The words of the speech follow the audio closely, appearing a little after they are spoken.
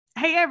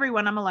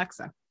everyone, I'm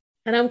Alexa.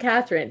 And I'm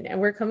Catherine,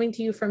 and we're coming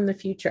to you from the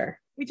future.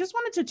 We just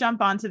wanted to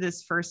jump onto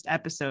this first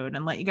episode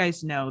and let you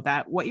guys know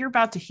that what you're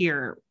about to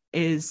hear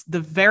is the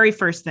very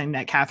first thing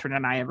that Catherine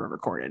and I ever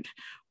recorded.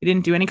 We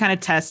didn't do any kind of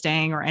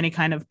testing or any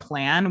kind of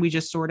plan. We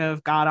just sort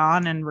of got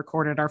on and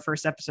recorded our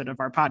first episode of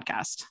our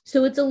podcast.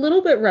 So it's a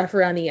little bit rough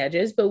around the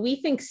edges, but we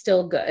think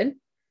still good.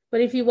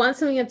 But if you want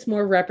something that's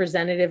more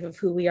representative of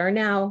who we are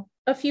now,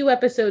 a few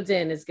episodes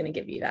in is going to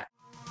give you that.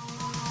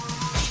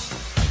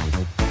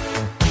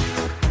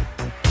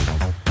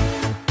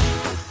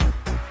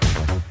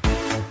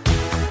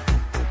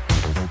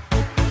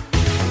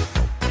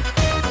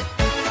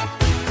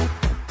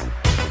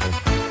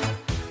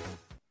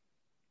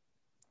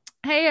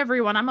 Hey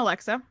everyone, I'm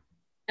Alexa.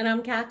 And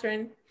I'm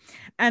Catherine.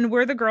 And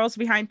we're the girls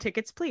behind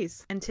Tickets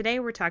Please. And today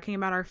we're talking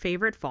about our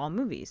favorite fall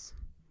movies.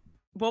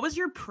 What was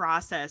your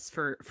process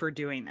for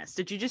doing this?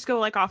 Did you just go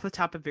like off the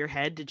top of your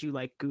head? Did you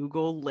like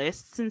Google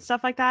lists and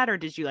stuff like that? Or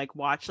did you like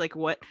watch, like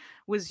what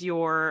was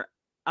your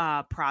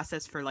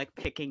process for like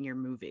picking your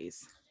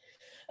movies?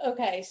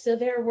 Okay, so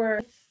there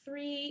were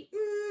three,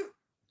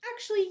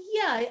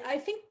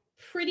 I think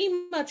pretty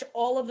much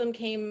all of them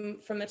came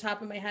from the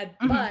top of my head,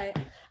 but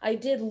I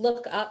did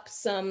look up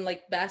some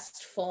like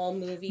best fall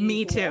movies.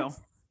 Me too.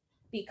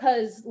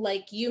 Because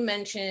like you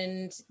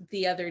mentioned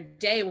the other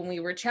day when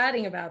we were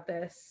chatting about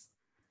this,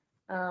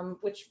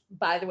 which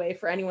by the way,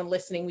 for anyone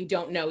listening, we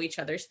don't know each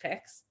other's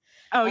picks.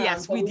 Oh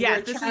yes, we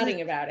were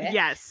chatting about it.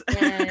 Yes.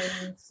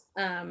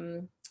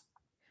 And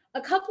a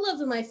couple of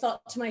them I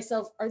thought to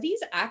myself, are these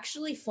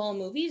actually fall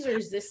movies, or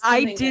is this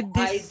something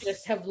I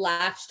just have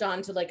latched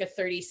onto like a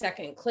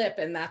 30-second clip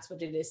and that's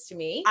what it is to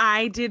me?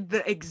 I did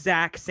the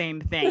exact same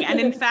thing. And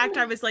in fact,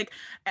 I was like,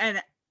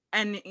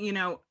 and you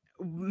know,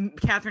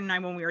 Catherine and I,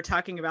 when we were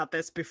talking about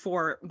this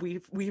before, we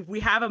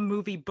have a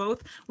movie,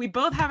 we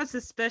both have a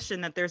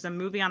suspicion that there's a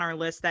movie on our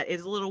list that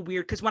is a little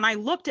weird, because when I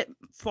looked at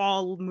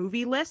fall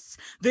movie lists,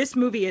 this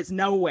movie is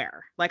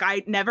nowhere. Like,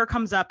 I never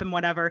comes up and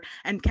whatever.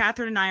 And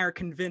Catherine and I are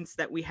convinced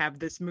that we have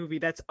this movie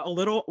that's a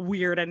little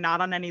weird and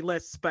not on any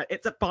lists, but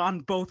it's up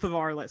on both of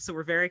our lists. So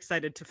we're very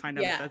excited to find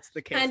out if that's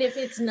the case. And if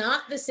it's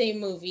not the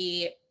same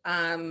movie,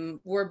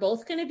 we're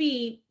both going to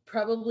be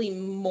probably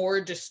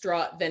more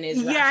distraught than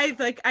is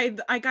rational.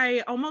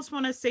 I almost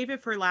want to save it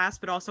for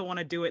last, but also want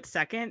to do it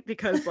second,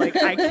 because like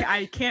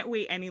I can't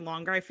wait any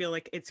longer. I feel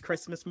like it's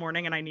Christmas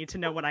morning and I need to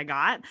know what I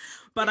got.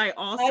 But I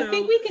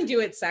think we can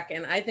do it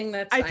second. I think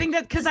that's fine. I think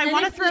that because I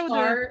want to throw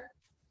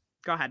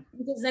Go ahead.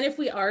 Because then if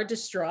we are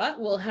distraught,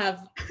 we'll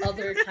have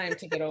other time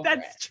to get over it.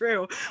 That's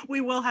true. We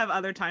will have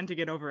other time to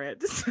get over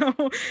it. So,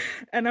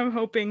 and I'm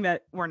hoping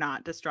that we're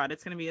not distraught.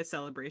 It's going to be a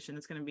celebration.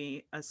 It's going to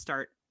be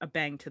a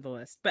bang to the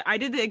list. But I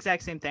did the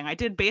exact same thing. I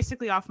did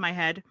basically off my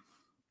head.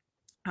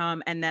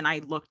 And then I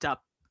looked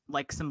up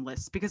like some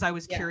lists because I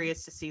was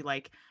curious to see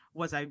like,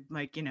 was I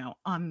like, you know,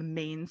 on the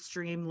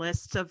mainstream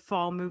lists of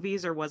fall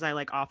movies, or was I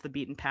like off the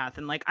beaten path?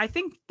 And like, I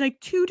think like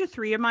 2 to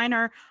 3 of mine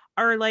are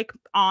like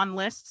on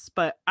lists,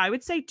 but I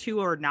would say 2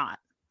 are not.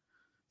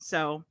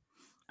 So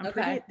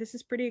this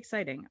is pretty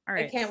exciting. All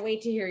right. I can't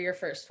wait to hear your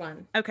first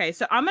one. Okay.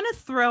 So I'm going to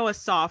throw a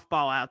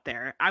softball out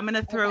there. I'm going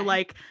to throw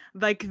like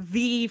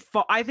the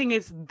fall, I think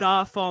it's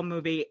the fall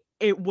movie.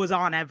 It was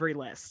on every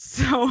list.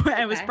 So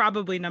it was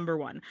probably number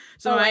 1.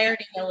 So I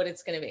already know what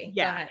it's going to be.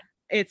 Yeah.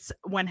 It's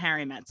When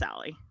Harry Met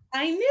Sally.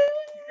 I knew.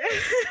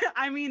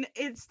 I mean,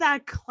 it's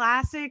that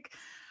classic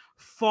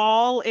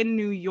fall in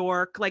New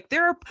York. Like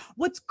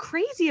what's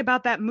crazy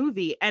about that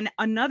movie, and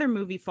another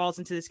movie falls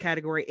into this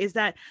category, is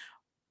that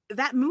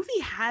movie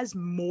has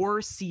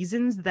more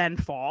seasons than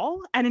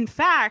fall. And in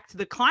fact,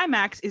 the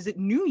climax is at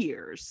New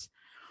Year's,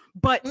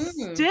 but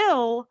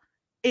still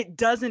it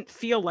doesn't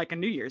feel like a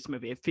New Year's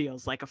movie. It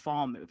feels like a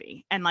fall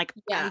movie. And like,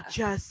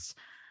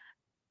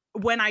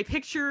 when I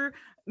picture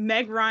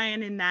Meg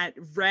Ryan in that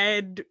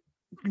red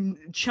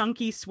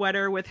chunky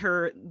sweater with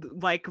her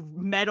like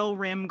metal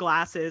rim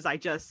glasses,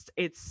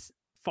 it's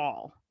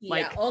fall.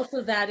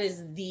 Also that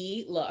is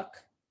the look.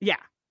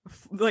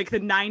 Like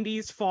the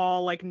 90s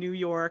fall, like New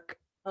York.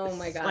 Oh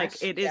my gosh.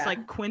 Like it is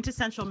like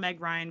quintessential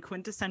Meg Ryan,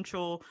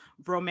 quintessential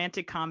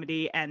romantic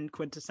comedy, and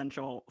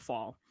quintessential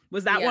fall.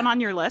 Was that one on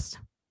your list?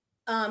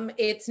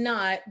 It's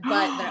not,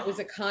 but that was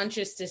a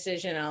conscious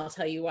decision. I'll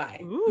tell you why.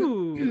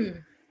 Ooh.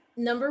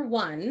 Number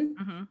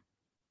 1,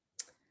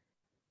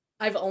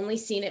 I've only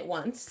seen it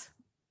once.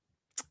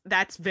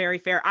 That's very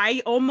fair.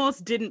 I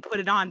almost didn't put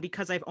it on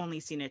because I've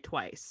only seen it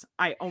twice.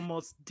 I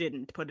almost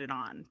didn't put it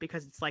on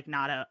because it's like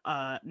not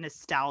a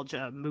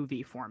nostalgia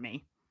movie for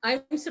me.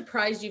 I'm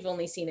surprised you've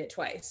only seen it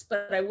twice,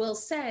 but I will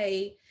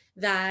say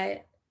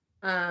that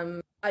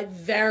I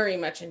very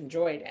much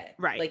enjoyed it.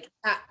 Right.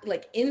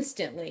 Like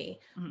instantly.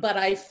 But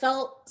I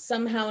felt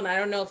somehow, and I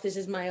don't know if this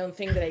is my own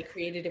thing that I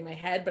created in my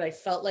head, but I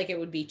felt like it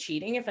would be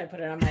cheating if I put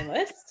it on my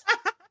list.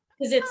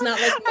 Because it's not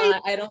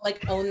like I don't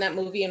like own that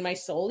movie in my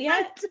soul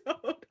yet.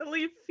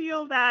 definitely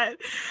feel that.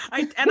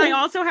 I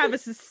also have a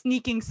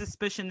sneaking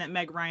suspicion that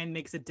Meg Ryan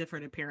makes a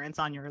different appearance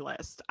on your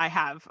list. I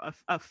have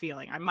a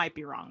feeling. I might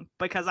be wrong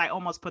because I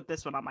almost put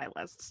this one on my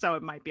list, so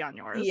it might be on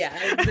yours. Yeah,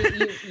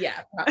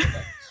 probably.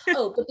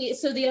 Oh, but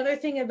the other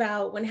thing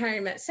about When Harry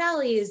Met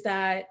Sally is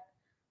that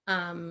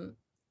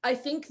I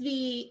think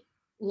the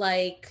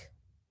like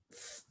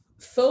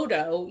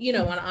photo,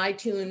 on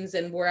iTunes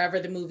and wherever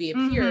the movie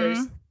appears.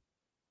 Mm-hmm.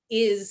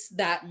 Is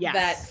that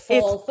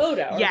fall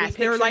photo? Yes,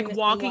 they're like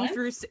walking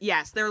through.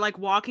 Yes, they're like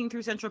walking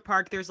through Central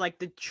Park. There's like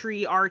the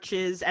tree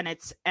arches, and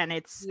it's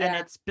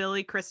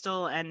Billy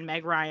Crystal and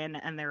Meg Ryan,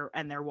 and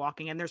they're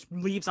walking, and there's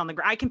leaves on the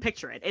ground. I can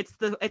picture it. It's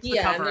the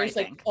cover. And there's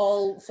like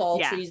all fall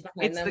trees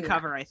behind them. It's the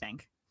cover, I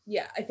think.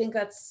 Yeah, I think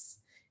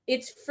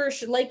it's for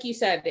sure. Like you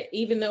said,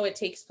 even though it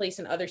takes place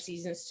in other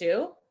seasons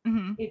too.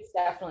 Mm-hmm. It's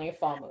definitely a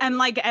fall movie. And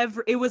like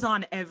it was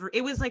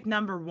like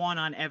number one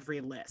on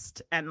every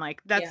list. And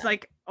like that's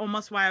like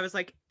almost why I was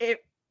like it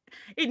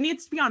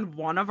needs to be on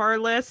one of our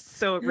lists.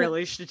 So it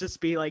really should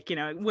just be like,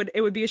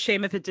 it would be a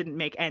shame if it didn't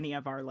make any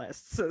of our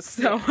lists.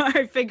 So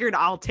I figured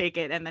I'll take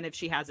it, and then if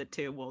she has it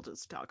too, we'll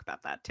just talk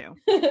about that too.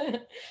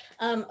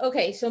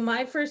 Okay, so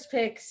my first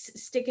pick's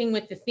sticking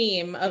with the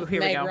theme of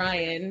Meg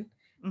Ryan.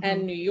 Mm-hmm.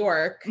 And New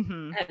York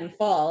and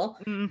fall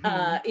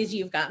is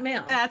You've Got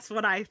Mail. That's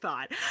what I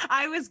thought.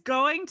 I was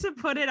going to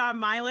put it on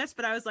my list,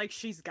 but I was like,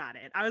 she's got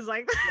it. I was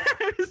like,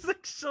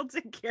 she'll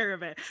take care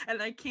of it.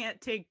 And I can't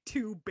take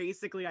two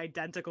basically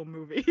identical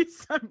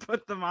movies and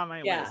put them on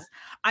my list.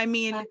 I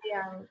mean,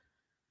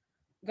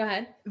 go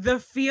ahead. The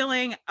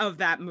feeling of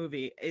that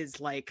movie is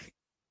like,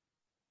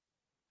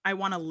 I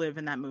want to live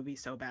in that movie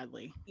so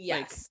badly.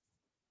 Yes.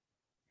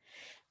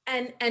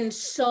 And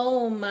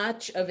so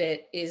much of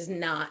it is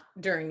not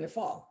during the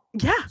fall.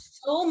 Yeah.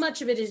 So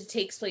much of it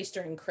takes place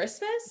during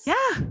Christmas.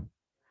 Yeah.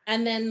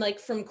 And then like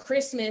from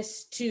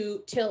Christmas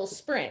till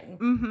spring.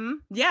 Mm-hmm.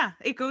 Yeah.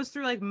 It goes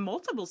through like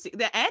multiple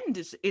the end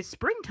is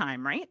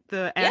springtime, right?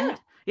 The end.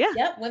 Yeah.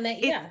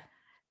 Yeah.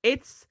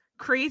 It's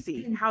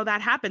crazy how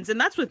that happens. And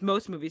that's with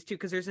most movies too,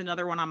 because there's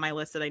another one on my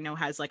list that I know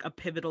has like a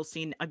pivotal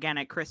scene again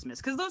at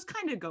Christmas, because those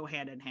kind of go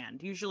hand in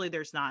hand. Usually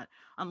there's not,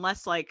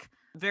 unless like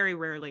very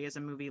rarely is a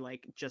movie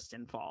like just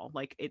in fall.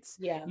 Like it's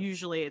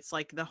usually it's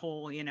like the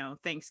whole,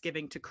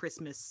 Thanksgiving to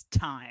Christmas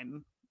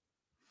time.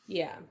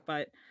 Yeah.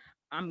 But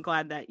I'm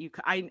glad that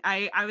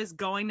I was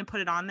going to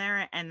put it on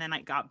there, and then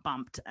I got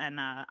bumped, and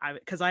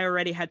because I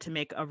already had to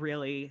make a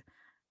really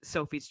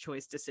Sophie's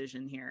choice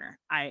decision here.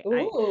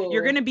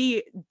 You're gonna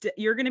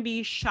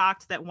be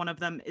shocked that one of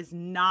them is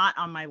not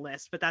on my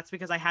list, but that's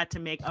because I had to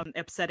make an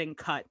upsetting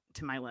cut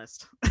to my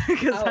list.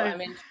 I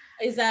mean,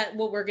 is that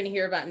what we're gonna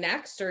hear about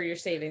next, or you're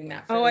saving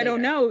that for later? I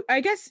don't know.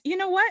 I guess you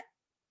know what?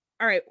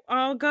 All right,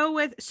 I'll go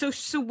with so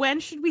when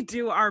should we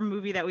do our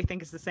movie that we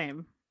think is the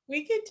same?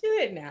 We could do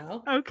it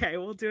now. Okay,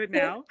 we'll do it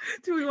now.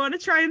 Do we want to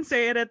try and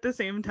say it at the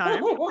same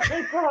time? Oh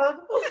my god.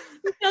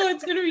 No,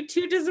 it's going to be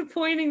too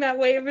disappointing that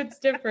way if it's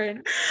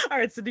different. All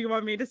right, so do you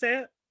want me to say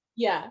it?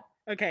 Yeah.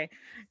 Okay.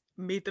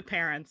 Meet the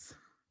Parents.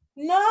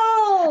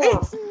 No!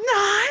 It's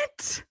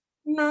not?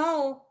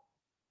 No.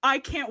 I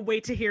can't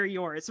wait to hear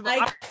yours.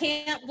 I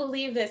can't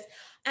believe this.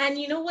 And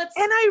you know what's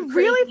And I crazy?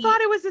 Really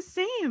thought it was the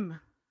same.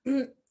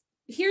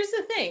 Here's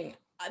the thing.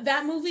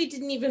 That movie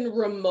didn't even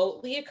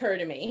remotely occur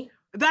to me.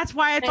 That's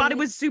why I thought it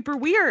was super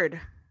weird.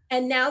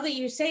 And now that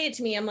you say it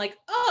to me, I'm like,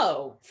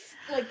 oh,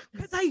 like,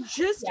 because I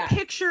just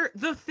picture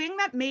the thing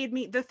that made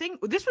me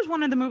this was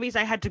one of the movies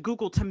I had to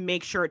Google to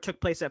make sure it took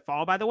place at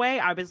fall, by the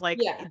way. I was like,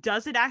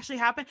 does it actually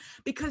happen?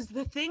 Because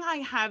the thing I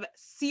have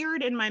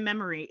seared in my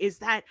memory is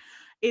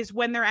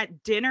when they're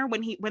at dinner,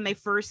 when they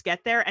first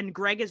get there, and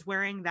Greg is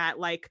wearing that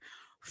like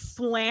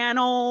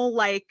flannel,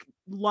 like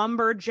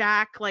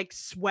lumberjack like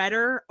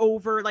sweater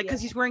over, like,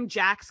 because he's wearing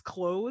Jack's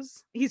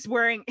clothes. He's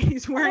wearing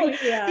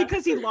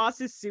because he lost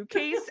his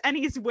suitcase, and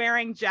he's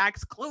wearing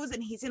Jack's clothes,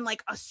 and he's in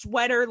like a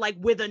sweater like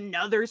with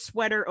another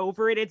sweater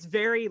over it. It's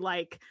very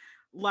like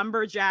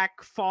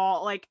lumberjack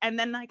fall, like. And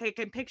then like I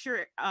can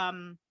picture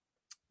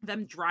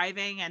them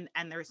driving,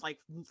 and there's like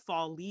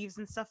fall leaves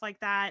and stuff like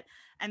that,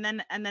 and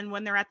then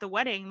when they're at the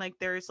wedding, like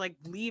there's like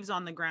leaves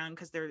on the ground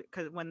because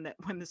when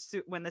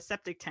the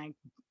septic tank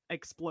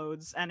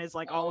explodes and is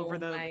like all over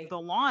the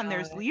lawn,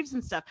 there's leaves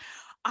and stuff.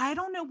 I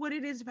don't know what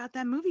it is about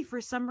that movie.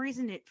 For some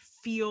reason it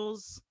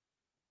feels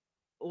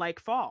like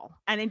fall,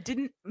 and it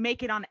didn't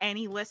make it on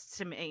any list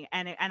to me,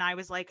 and I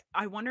was like,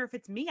 I wonder if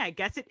it's me. I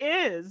guess it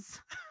is.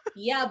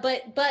 Yeah,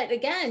 but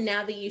again,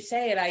 now that you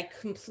say it, I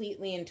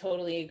completely and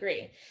totally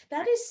agree.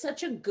 That is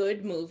such a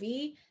good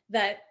movie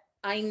that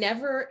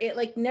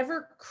it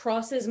never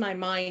crosses my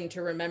mind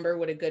to remember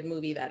what a good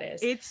movie that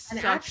is. It's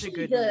such a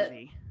good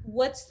movie.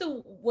 What's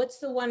the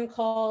one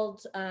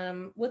called?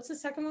 What's the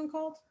second one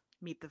called?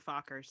 Meet the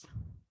Fockers.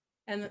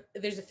 And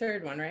there's a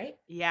third one, right?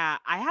 Yeah,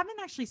 I haven't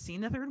actually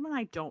seen the third one.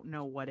 I don't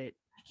know what it.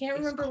 I can't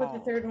remember what the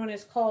third one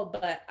is called,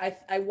 but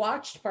I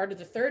watched part of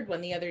the third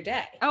one the other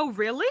day. Oh,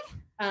 really?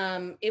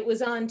 It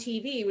was on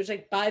TV, which,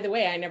 like, by the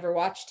way, I never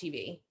watched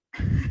TV,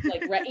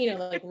 like like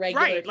regular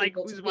right, like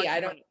TV. I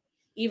don't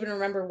even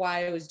remember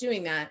why I was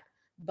doing that,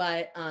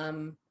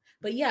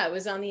 But yeah, it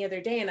was on the other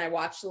day and I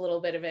watched a little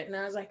bit of it and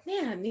I was like,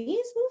 man,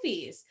 these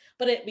movies.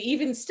 But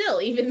even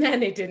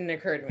then, it didn't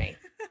occur to me.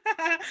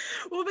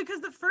 Well, because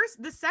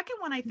the second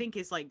one I think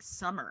is like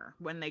summer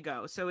when they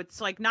go. So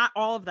it's like not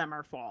all of them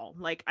are fall.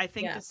 Like I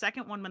think the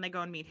second one when they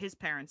go and meet his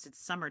parents,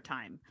 it's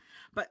summertime.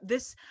 But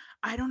this,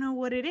 I don't know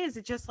what it is.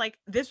 It's just like,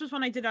 this was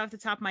when I did it off the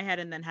top of my head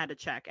and then had to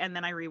check. And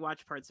then I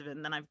rewatched parts of it.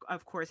 And then I've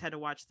of course had to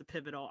watch the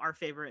pivotal, our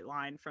favorite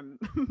line from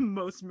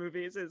most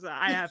movies is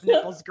I have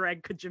nipples,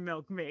 Greg, could you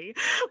milk me?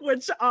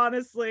 Which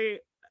honestly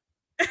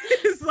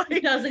is like,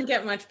 it doesn't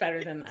get much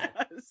better than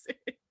that.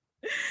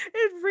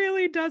 It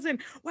really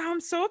doesn't. Wow,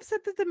 I'm so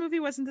upset that the movie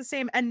wasn't the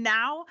same. And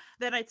now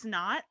that it's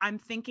not, I'm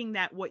thinking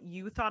that what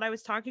you thought I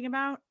was talking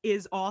about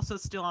is also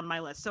still on my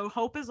list. So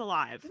Hope is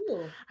Alive.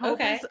 Ooh,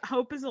 okay.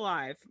 Hope is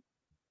Alive.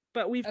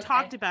 But we've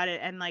talked about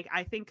it. And like,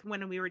 I think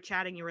when we were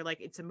chatting, you were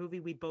like, it's a movie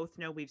we both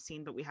know we've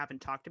seen, but we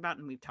haven't talked about.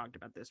 And we've talked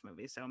about this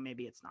movie. So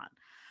maybe it's not.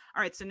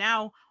 All right. So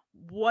now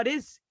what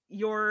is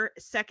your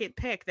second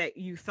pick that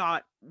you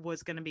thought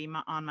was going to be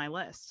on my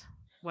list?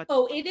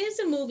 It is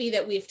a movie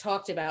that we've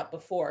talked about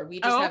before. We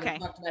just haven't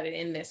talked about it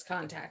in this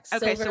context.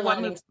 Okay, Silver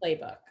Linings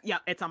Playbook. Yeah,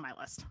 it's on my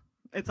list.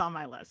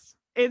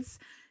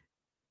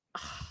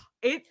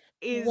 It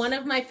is one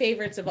of my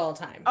favorites of all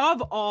time.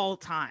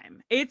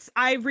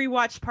 I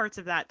rewatched parts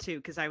of that too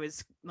because I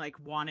was like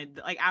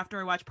after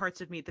I watched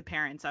parts of Meet the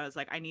Parents, I was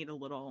like, I need a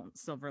little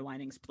Silver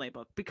Linings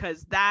Playbook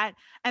because that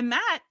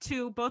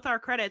to both our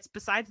credits,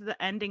 besides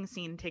the ending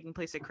scene taking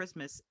place at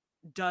Christmas,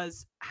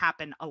 does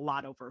happen a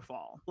lot over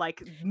fall.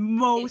 Like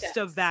most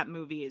of that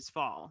movie is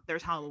fall.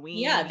 There's Halloween.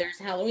 Yeah, there's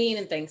Halloween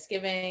and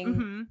Thanksgiving.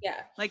 Mm-hmm.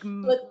 Yeah.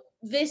 But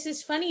this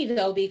is funny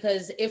though,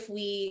 because if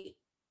we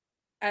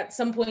at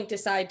some point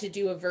decide to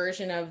do a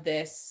version of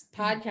this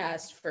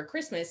podcast for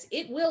Christmas,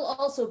 it will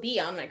also be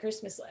on my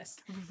Christmas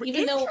list,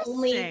 even though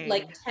only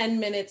like 10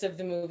 minutes of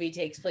the movie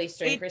takes place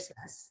during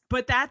Christmas.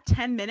 But that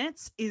 10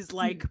 minutes is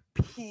like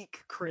peak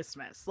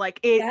Christmas.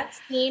 Like that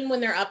scene when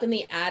they're up in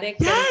the attic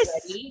getting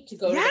ready to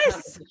go to the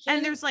competition.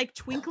 And there's like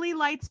twinkly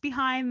lights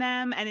behind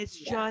them, and it's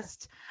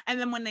just, and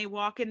then when they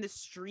walk in the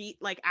street,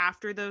 like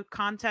after the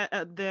contest,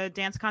 the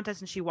dance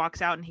contest, and she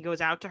walks out and he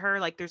goes out to her,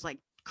 like there's like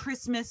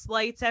Christmas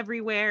lights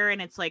everywhere and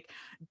it's like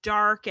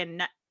dark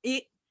and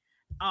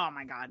oh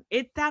my god,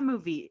 that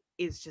movie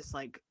is just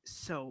like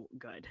so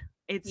good.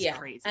 It's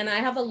crazy. And I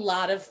have a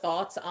lot of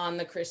thoughts on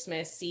the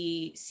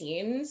Christmassy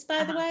scenes,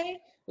 by the way,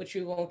 which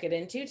we won't get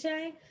into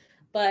today.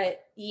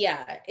 But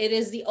yeah, it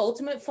is the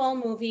ultimate fall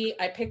movie.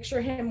 I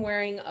picture him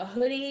wearing a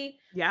hoodie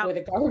with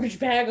a garbage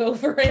bag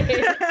over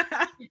it,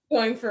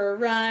 going for a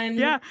run.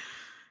 Yeah.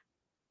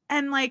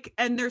 And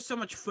there's so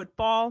much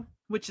football,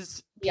 which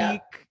is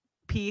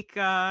peak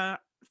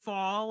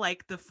fall,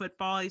 like the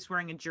football, he's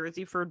wearing a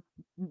jersey for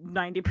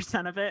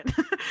 90% of it.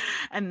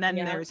 And then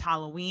there's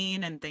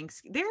Halloween and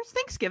there's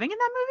Thanksgiving in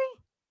that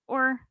movie,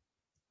 or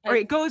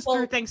it goes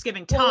through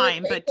Thanksgiving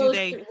time, but do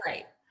they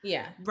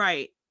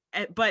right.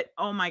 But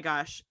oh my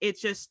gosh,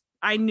 it's just,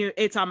 I knew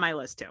it's on my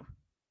list too.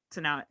 So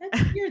now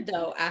that's weird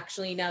though,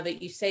 actually, now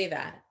that you say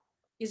that.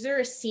 Is there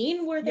a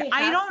scene where they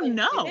I don't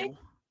know.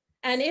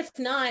 And if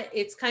not,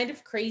 it's kind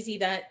of crazy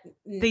that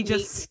they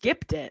just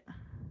skipped it.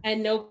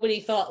 And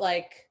nobody thought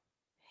like,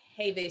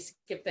 hey, they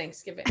skipped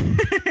Thanksgiving.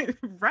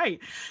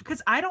 Right.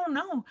 Because I don't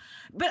know.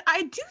 But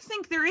I do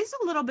think there is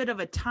a little bit of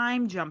a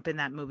time jump in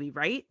that movie,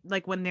 right?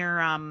 Like when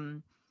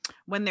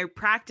they're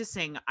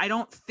practicing,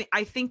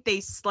 I think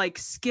they like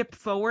skip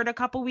forward a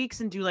couple weeks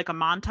and do like a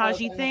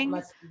montage-y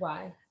thing.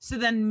 Why? So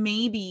then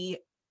maybe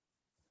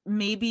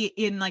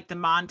in like the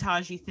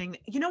montage-y thing,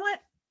 you know what?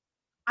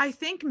 I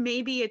think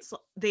maybe it's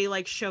they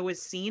like show a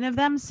scene of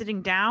them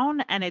sitting down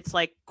and it's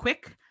like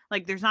quick.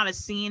 Like there's not a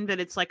scene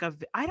that it's like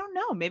I don't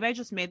know. Maybe I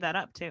just made that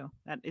up too.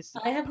 That is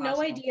I have no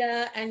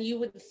idea. And you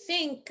would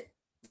think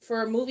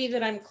for a movie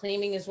that I'm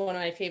claiming is one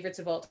of my favorites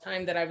of all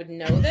time that I would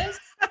know this.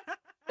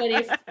 But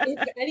if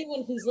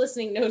anyone who's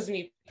listening knows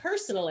me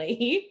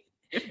personally,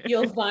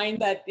 you'll find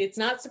that it's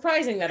not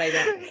surprising that I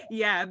don't know.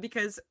 Yeah,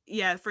 because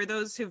for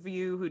those of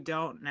you who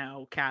don't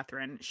know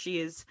Catherine, she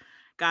has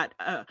got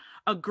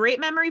a great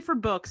memory for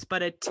books,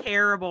 but a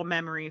terrible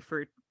memory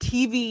for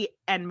TV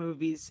and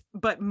movies,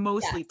 but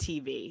mostly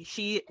TV.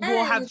 She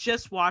will have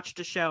just watched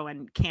a show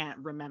and can't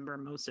remember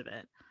most of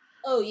it.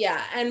 Oh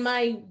yeah, and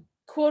my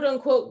quote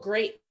unquote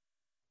great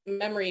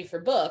memory for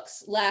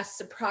books lasts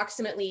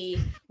approximately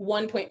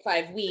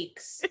 1.5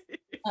 weeks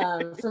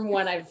from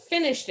when I've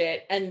finished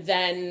it, and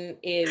then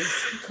is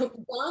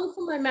gone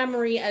from my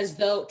memory as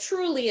though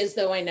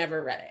I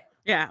never read it.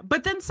 Yeah,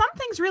 but then some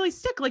things really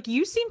stick. Like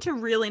you seem to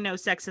really know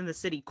Sex and the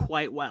City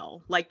quite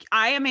well. Like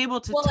I am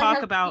able to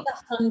talk about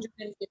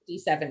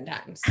 157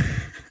 times.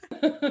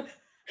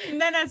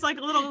 And then it's like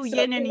a little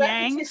yin and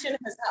yang.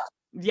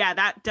 Yeah,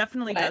 that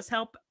definitely does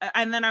help.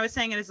 And then I was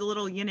saying it as a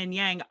little yin and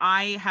yang.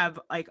 I have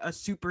like a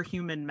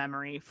superhuman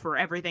memory for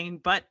everything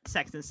but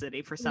Sex and the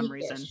City for some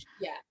reason.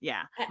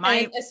 Yeah.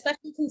 And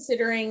especially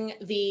considering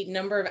the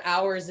number of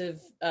hours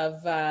of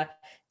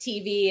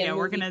TV. And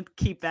we're gonna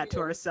keep that to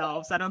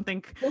ourselves. I don't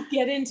think we'll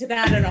get into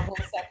that in a whole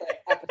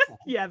separate episode.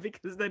 Yeah,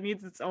 because that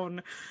needs its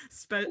own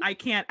I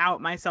can't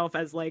out myself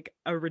as like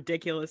a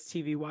ridiculous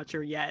TV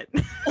watcher yet.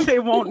 They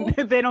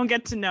don't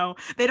get to know,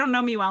 they don't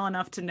know me well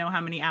enough to know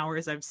how many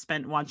hours I've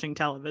spent watching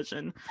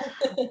television.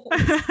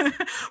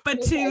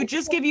 But to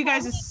just give you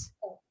guys a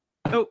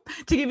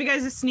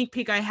sneak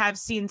peek, I have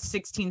seen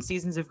 16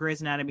 seasons of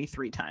Grey's Anatomy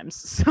 3 times.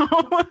 So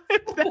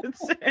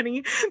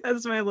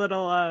that's my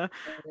little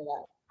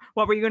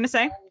what were you going to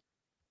say?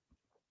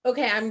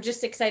 Okay, I'm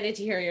just excited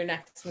to hear your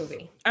next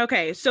movie.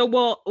 Okay, so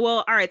well,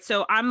 all right.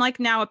 So I'm like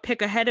now a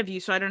pick ahead of you,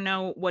 so I don't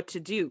know what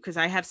to do because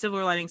I have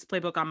Silver Linings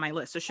Playbook on my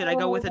list. So should I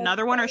go with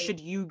another one, or should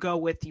you go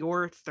with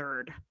your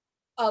third?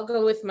 I'll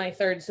go with my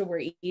third, so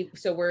we're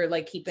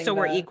like keeping. So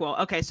we're equal.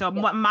 Okay, so yeah.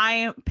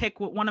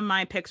 One of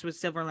my picks was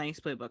Silver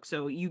Linings Playbook.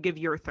 So you give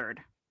your third.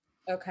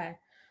 Okay.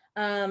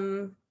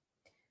 I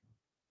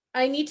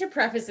need to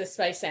preface this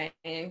by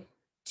saying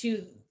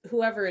to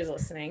whoever is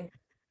listening,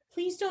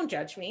 please don't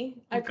judge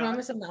me. I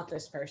promise I'm not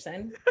this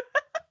person.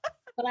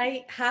 But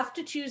I have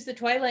to choose the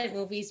Twilight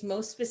movies,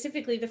 most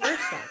specifically the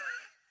first one.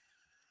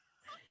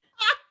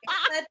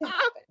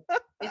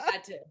 It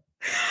had to.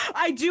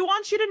 I do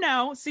want you to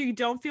know, so you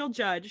don't feel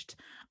judged.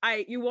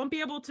 You won't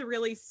be able to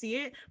really see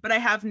it, but I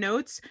have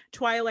notes.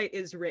 Twilight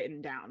is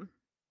written down.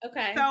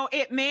 Okay. So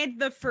it made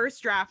the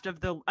first draft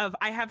of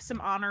I have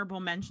some honorable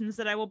mentions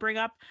that I will bring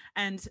up,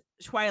 and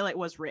Twilight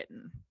was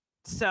written.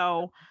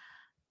 So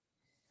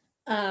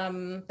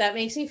that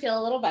makes me feel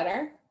a little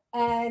better.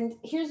 And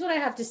here's what I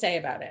have to say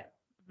about it.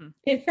 Mm-hmm.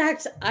 In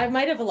fact, I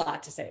might have a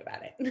lot to say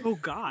about it. Oh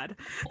God.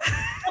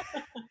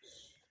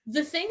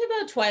 The thing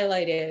about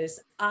Twilight is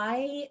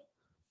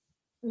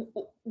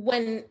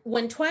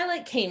when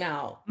Twilight came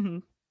out, mm-hmm.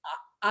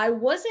 I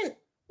wasn't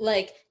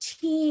like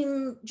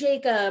team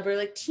Jacob or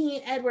like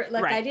team Edward.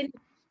 Like right.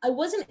 I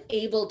wasn't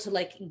able to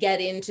like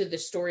get into the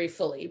story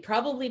fully,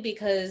 probably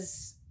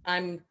because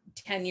I'm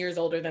 10 years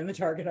older than the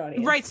target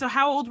audience. Right. So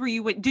how old were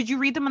you? Did you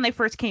read them when they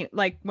first came?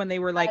 Like when they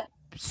were like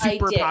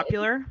super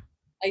popular?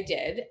 I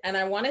did. And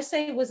I want to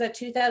say, was that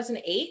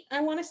 2008?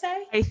 I want to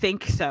say. I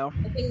think so.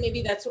 I think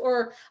maybe that's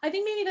when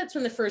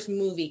the first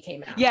movie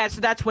came out. Yeah.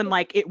 So that's when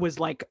like it was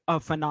like a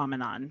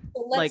phenomenon.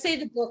 So let's say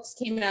the books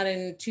came out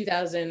in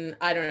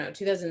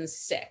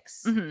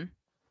 2006.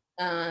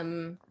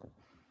 Mm-hmm.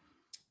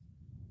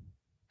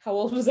 How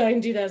old was I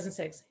in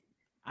 2006?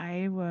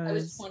 I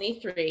was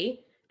 23.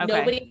 Okay.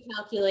 Nobody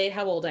calculate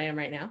how old I am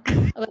right now.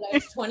 But I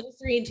was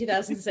 23 in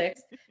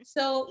 2006.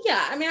 So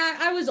yeah, I mean,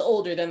 I was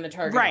older than the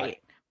target. Right. Audience.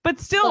 But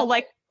still,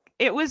 like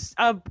it was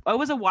a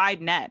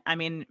wide net. I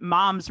mean,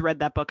 moms read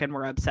that book and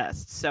were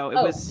obsessed. So it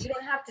was. You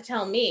don't have to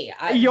tell me.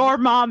 Your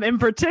mom in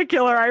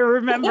particular, I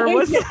remember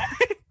was.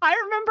 I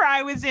remember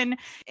I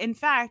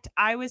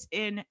was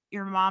in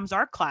your mom's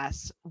art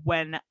class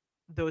when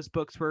those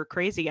books were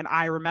crazy, and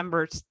I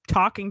remember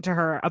talking to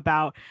her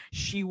about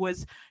she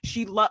was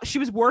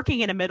working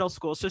in a middle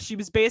school, so she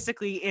was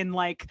basically in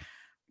like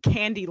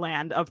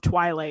Candyland of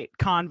Twilight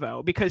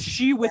convo because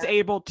she was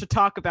able to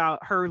talk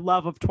about her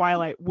love of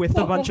Twilight with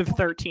a bunch of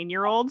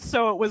 13-year-olds.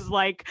 So it was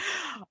like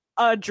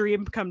a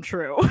dream come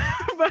true.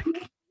 But she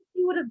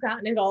would have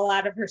gotten it all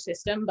out of her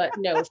system, but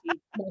no, she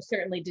most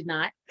certainly did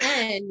not.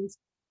 And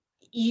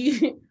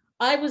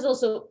I was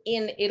also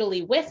in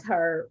Italy with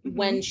her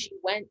when she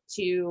went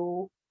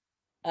to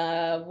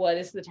what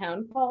is the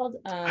town called?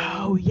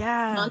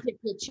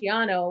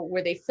 Montepulciano,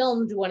 where they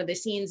filmed one of the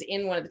scenes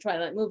in one of the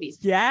Twilight movies.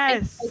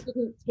 Yes. And I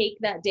didn't take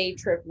that day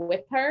trip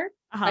with her.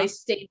 I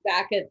stayed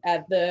back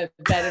at the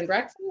bed and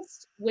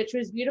breakfast, which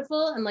was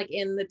beautiful and like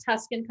in the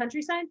Tuscan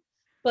countryside.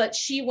 But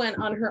she went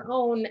on her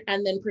own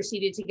and then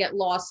proceeded to get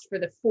lost for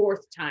the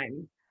fourth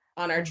time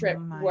on our trip,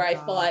 where I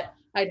thought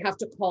I'd have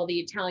to call the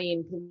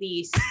Italian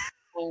police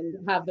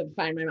and have them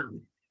find my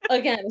mom.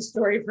 Again, a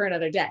story for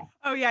another day.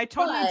 Oh yeah, I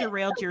totally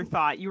derailed your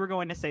thought. You were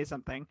going to say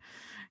something.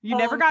 You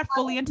never got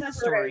fully into the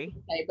story.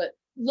 But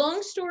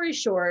long story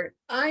short,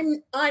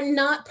 I'm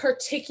not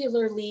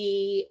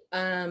particularly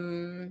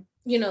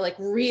like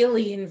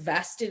really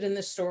invested in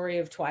the story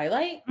of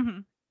Twilight.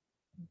 Mm-hmm.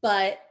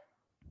 But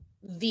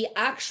the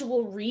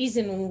actual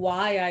reason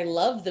why I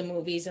love the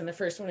movies, and the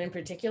first one in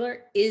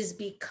particular, is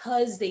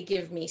because they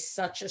give me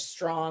such a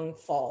strong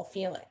fall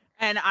feeling.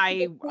 And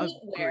I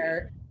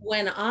where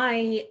when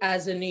I,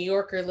 as a New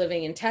Yorker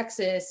living in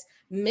Texas,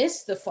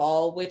 miss the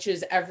fall, which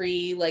is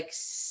every like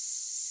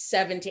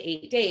 7 to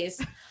 8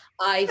 days,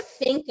 I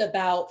think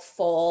about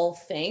fall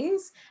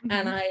things,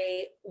 and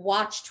I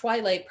watch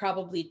Twilight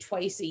probably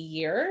twice a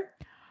year.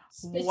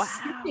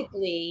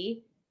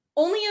 Specifically,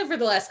 only over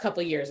the last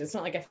couple of years. It's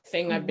not like a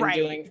thing I've been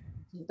doing,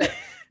 but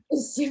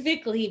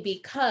specifically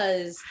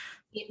because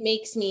it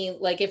makes me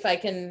like, if I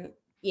can,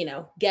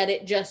 get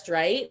it just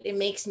right, it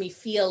makes me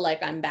feel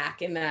like I'm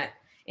back in that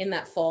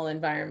fall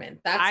environment.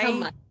 That's how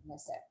much I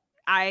miss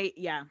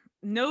it.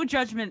 No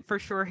judgment for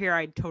sure here.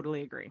 I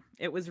totally agree.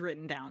 It was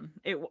written down.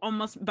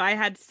 But I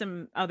had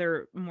some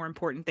other more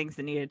important things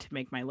that needed to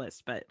make my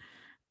list, but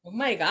oh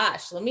my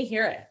gosh, let me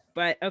hear it.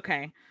 But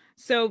okay.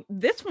 So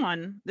this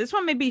one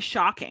may be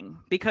shocking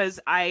because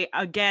I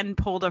again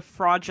pulled a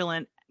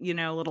fraudulent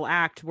little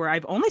act where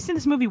I've only seen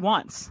this movie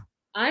once.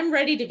 I'm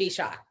ready to be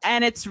shocked.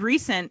 And it's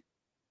recent,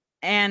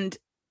 and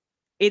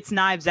it's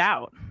Knives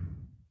Out.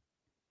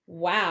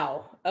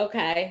 Wow.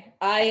 Okay.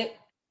 I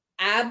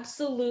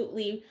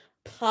absolutely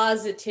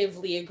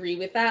positively agree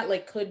with that.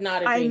 Like, could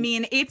not agree. I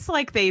mean, it's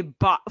like they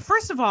bought,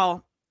 first of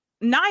all,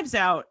 Knives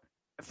Out,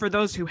 for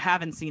those who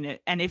haven't seen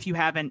it, and if you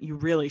haven't, you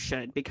really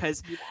should,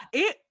 because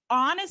it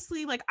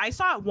honestly, like, I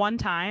saw it one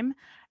time.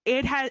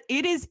 It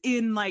is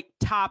in like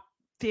top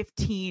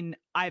 15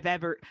 I've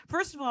ever.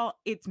 First of all,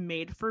 it's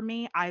made for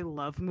me. I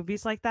love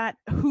movies like that.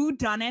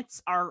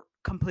 Whodunits are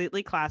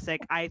completely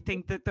classic. I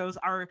think that those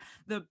are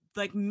the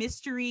like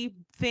mystery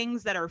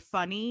things that are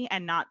funny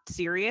and not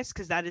serious,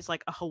 because that is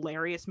like a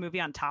hilarious movie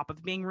on top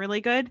of being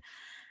really good.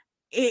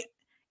 It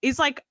is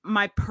like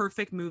my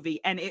perfect movie,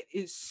 and it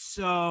is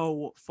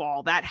so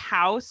fall. That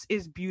house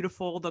is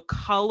beautiful. The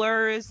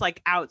colors,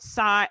 like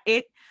outside,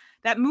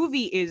 that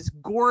movie is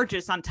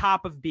gorgeous on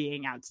top of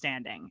being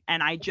outstanding.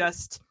 And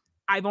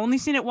I've only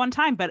seen it one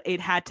time, but it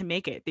had to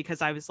make it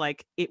because I was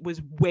like, it was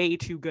way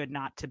too good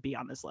not to be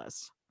on this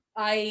list.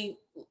 I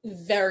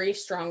very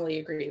strongly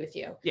agree with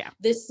you. Yeah.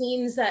 The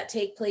scenes that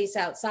take place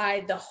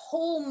outside, the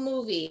whole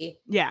movie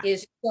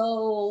is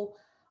so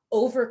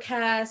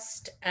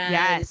overcast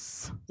and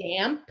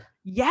damp.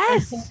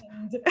 Yes.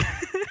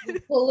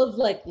 And full of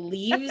like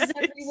leaves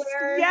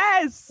everywhere.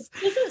 Yes.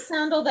 It doesn't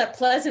sound all that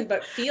pleasant,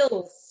 but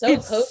feels so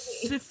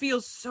cozy. It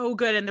feels so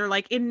good. And they're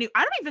like I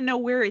don't even know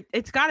where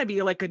it's got to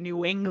be, like a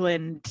New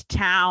England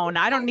town.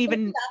 I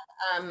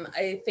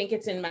think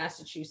it's in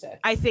Massachusetts.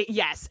 I think,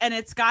 yes. And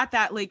it's got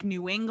that like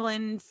New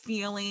England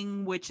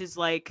feeling, which is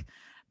like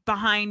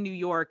behind New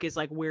York is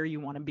like where you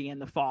want to be in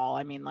the fall.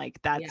 I mean,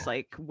 like that's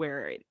like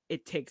where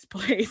it takes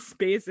place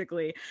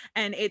basically.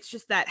 And it's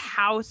just that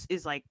house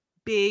is like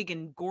big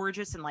and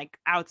gorgeous and like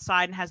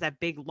outside and has that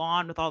big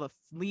lawn with all the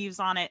leaves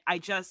on it.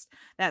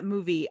 Another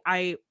movie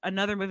I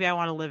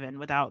want to live in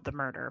without the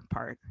murder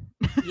part.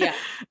 Yeah.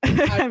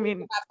 I mean,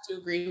 have to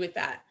agree with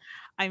that.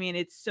 I mean,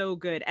 it's so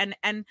good. And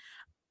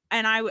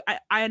I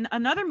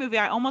another movie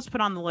I almost put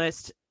on the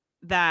list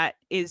that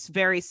is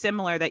very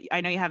similar that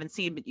I know you haven't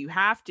seen, but you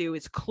have to,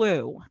 is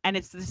Clue. And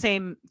it's the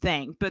same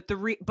thing. But the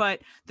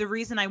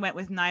reason I went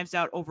with Knives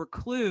Out over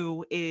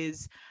Clue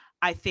is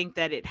I think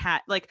that it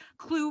had like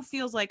Clue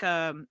feels like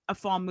a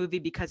fall movie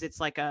because it's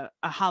like a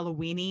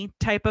Halloween-y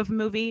type of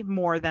movie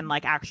more than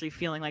like actually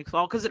feeling like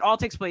fall, because it all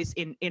takes place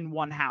in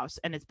one house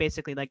and it's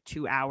basically like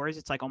 2 hours.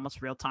 It's like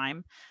almost real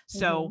time.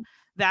 So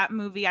that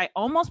movie I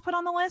almost put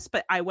on the list,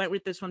 but I went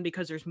with this one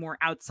because there's more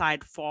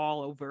outside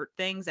fall overt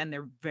things and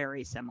they're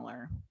very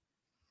similar.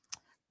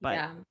 But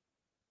yeah.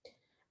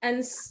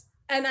 And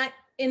I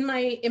in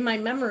my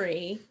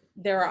memory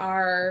there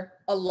are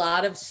a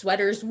lot of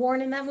sweaters worn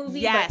in that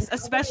movie. Yes,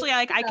 especially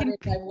like I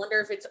wonder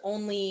if it's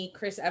only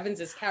Chris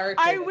Evans's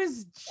character. I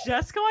was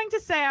just going to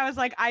say, I was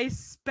like, I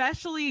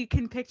especially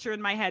can picture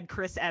in my head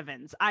Chris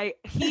Evans.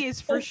 He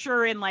is for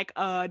sure in like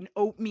an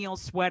oatmeal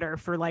sweater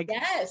for like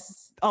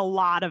a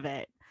lot of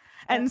it.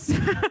 And so,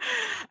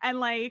 and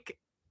like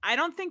I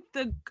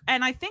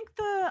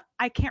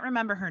can't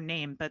remember her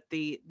name, but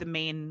the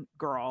main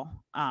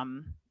girl.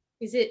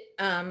 Is it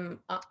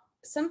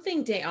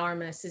something De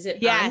Armas? Is it?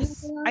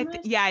 Yes,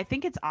 I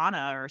think it's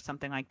Anna or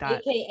something like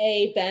that.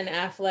 AKA Ben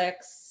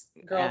Affleck's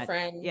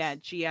girlfriend. Yeah,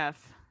 GF.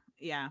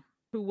 Yeah,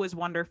 who was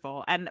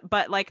wonderful.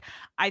 But like,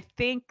 I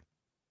think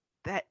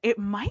that it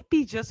might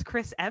be just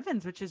Chris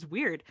Evans, which is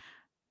weird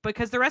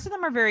because the rest of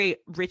them are very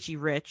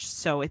rich.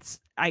 So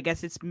I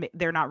guess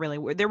they're not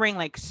really. They're wearing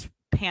like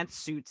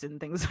pantsuits and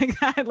things like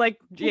that. Like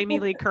Jamie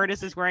Lee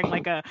Curtis is wearing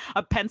like a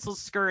pencil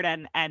skirt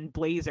and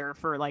blazer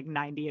for like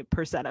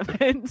 90% of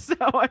it. So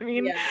I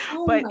mean,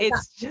 but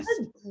it's just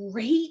a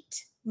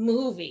great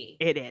movie.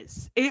 It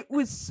is. It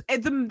was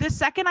the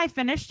second I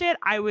finished it,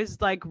 I was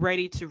like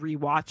ready to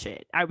rewatch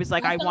it. I was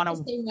like, I want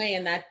to. The same way,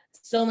 and that's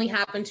only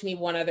happened to me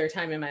one other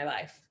time in my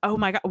life. Oh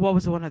my god, what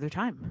was the one other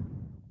time?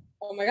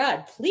 Oh my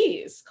god,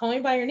 please call me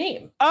by your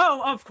name.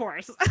 Oh, of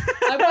course.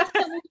 I watched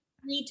it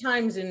 3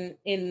 times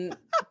in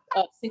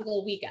a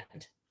single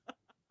weekend.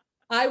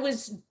 I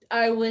was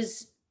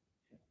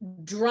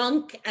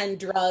drunk and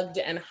drugged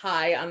and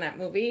high on that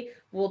movie.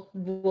 We'll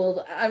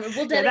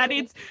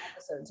dedicate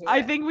episodes.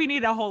 I think we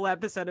need a whole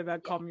episode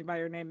about Call Me by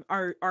Your Name.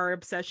 Our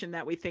obsession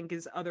that we think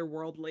is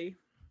otherworldly.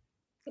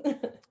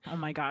 Oh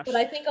my gosh. But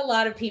I think a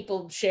lot of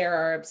people share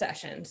our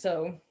obsession.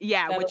 So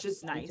yeah, which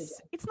is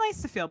nice. It's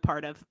nice to feel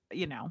part of,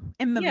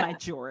 in the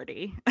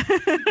majority.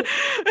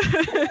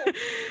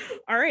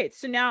 All right.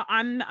 So now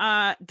I'm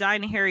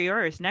dying to hear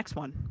yours. Next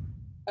one.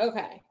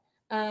 Okay.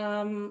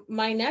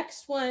 My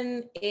next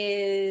one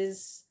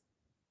is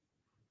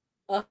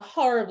a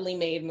horribly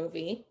made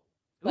movie,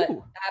 but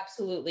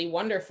absolutely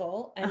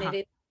wonderful. And it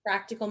is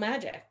Practical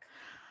Magic.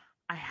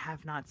 I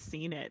have not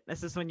seen it.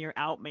 This is when you're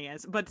out me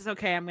but it's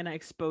okay. I'm going to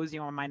expose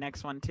you on my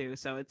next one too.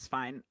 So it's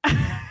fine.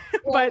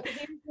 But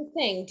here's the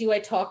thing. Do I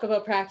talk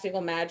about Practical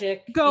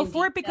Magic? Go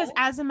for it, because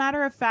as a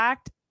matter of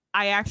fact,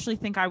 I actually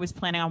think I was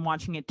planning on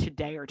watching it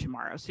today or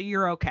tomorrow, so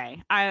you're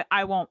okay.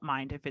 I won't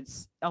mind if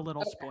it's a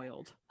little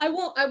spoiled. I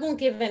won't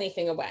give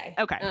anything away.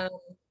 Okay.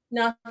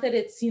 Not that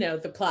it's,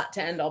 the plot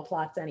to end all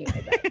plots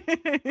anyway,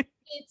 but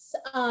it's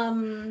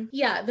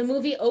the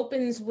movie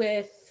opens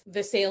with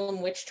the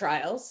Salem witch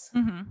trials.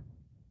 Mm-hmm.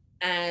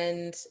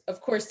 And of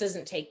course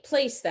doesn't take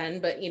place then,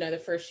 but the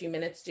first few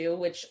minutes do,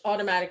 which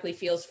automatically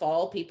feels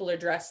fall. People are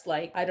dressed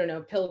like, I don't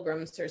know,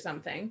 pilgrims or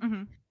something.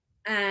 Mm-hmm.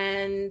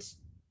 And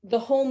the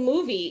whole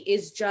movie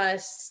is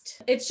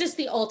it's just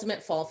the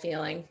ultimate fall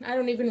feeling. I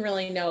don't even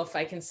really know if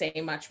I can say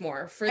much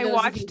more. I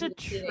watched a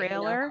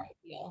trailer.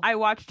 I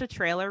watched a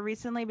trailer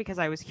recently because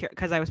I was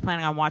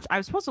planning on I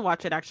was supposed to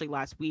watch it actually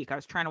last week. I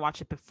was trying to watch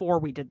it before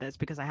we did this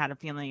because I had a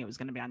feeling it was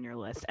going to be on your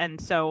list.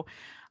 And so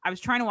I was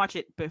trying to watch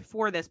it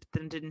before this, but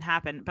then it didn't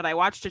happen. But I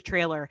watched a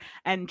trailer,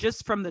 and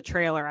just from the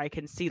trailer, I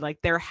can see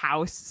like their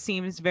house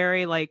seems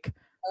very like,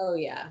 oh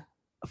yeah,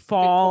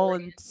 fall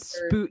and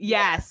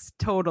yes,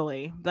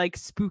 totally, like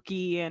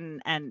spooky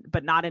and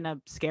but not in a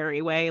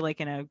scary way,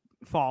 like in a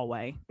fall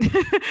way.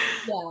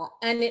 Yeah,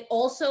 and it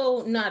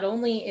also, not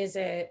only is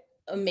it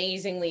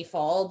amazingly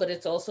fall, but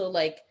it's also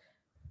like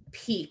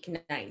peak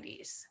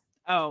 90s.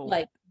 Oh,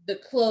 like the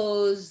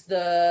clothes,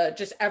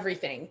 just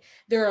everything.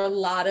 There are a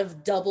lot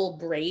of double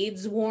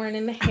braids worn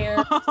in the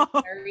hair.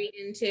 Very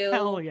into.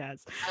 Hell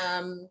yes.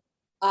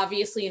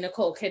 Obviously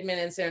Nicole Kidman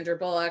and Sandra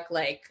Bullock,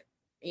 like,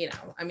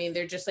 I mean,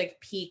 they're just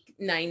like peak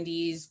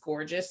 90s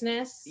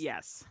gorgeousness.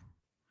 Yes.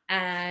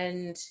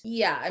 And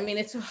yeah, I mean,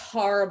 it's a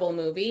horrible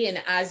movie,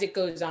 and as it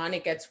goes on,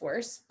 it gets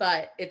worse,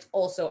 but it's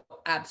also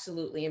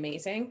absolutely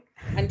amazing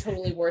and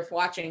totally worth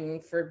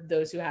watching for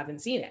those who haven't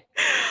seen it.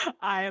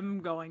 I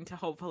am going to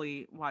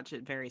hopefully watch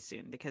it very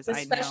soon because the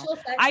special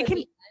effects at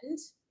the end,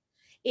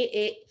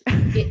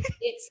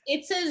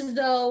 it's as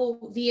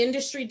though the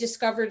industry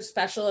discovered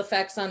special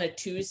effects on a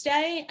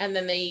Tuesday and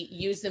then they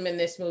use them in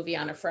this movie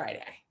on a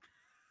Friday.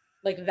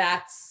 Like,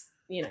 that's,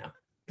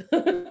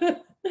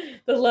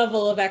 the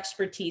level of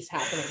expertise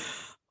happening.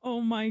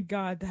 Oh my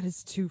God, that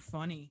is too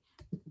funny.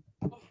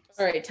 All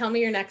right, tell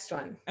me your next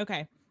one.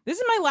 Okay, this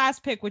is my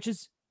last pick, which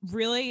is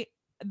really,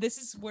 this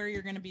is where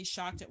you're going to be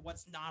shocked at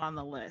what's not on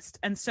the list.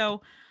 And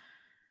so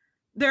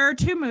there are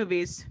two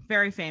movies,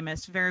 very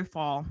famous, very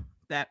fall,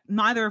 that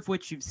neither of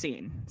which you've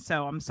seen.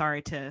 So I'm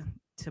sorry to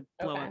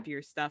blow up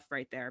your stuff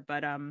right there,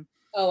 but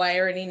oh, I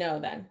already know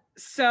then.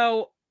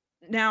 So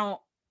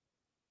now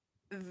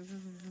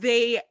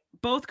they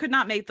both could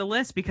not make the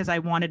list because I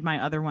wanted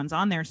my other ones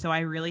on there. So I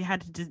really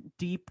had to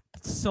deep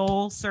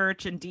soul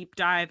search and deep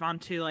dive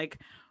onto like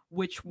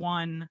which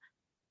one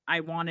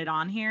I wanted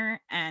on here.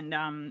 And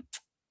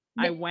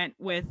I went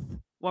with,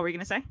 what were you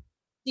going to say?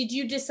 Did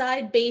you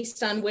decide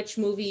based on which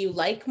movie you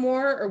like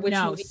more or which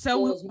movie?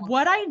 So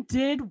what I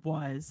did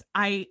was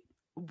I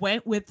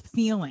went with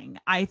feeling.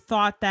 I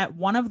thought that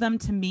one of them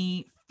to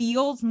me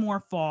feels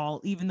more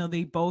fall, even though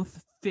they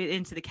both fit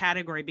into the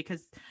category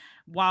because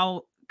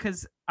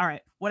all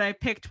right, what I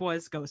picked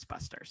was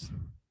Ghostbusters.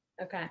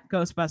 Okay.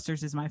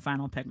 Ghostbusters is my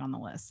final pick on the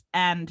list.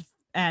 And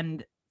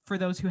for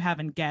those who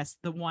haven't guessed,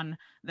 the one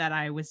that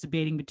I was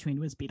debating between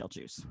was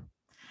Beetlejuice.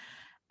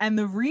 And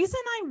the reason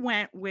I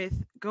went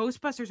with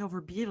Ghostbusters over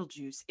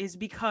Beetlejuice is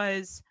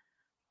because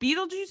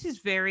Beetlejuice is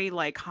very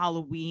like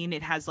Halloween.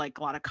 It has like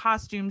a lot of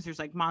costumes. There's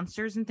like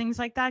monsters and things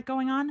like that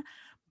going on.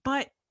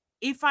 But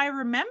if I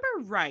remember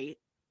right,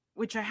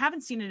 which I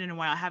haven't seen it in a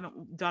while, I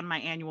haven't done my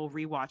annual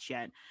rewatch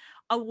yet.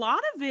 A lot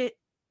of it,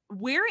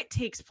 where it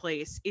takes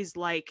place is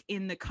like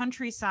in the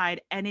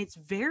countryside, and it's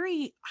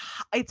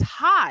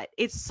hot.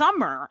 It's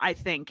summer, I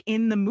think,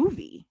 in the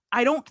movie.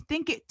 I don't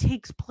think it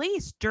takes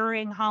place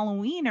during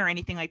Halloween or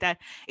anything like that.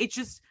 It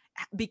just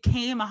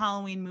became a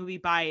Halloween movie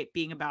by it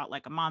being about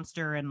like a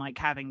monster and like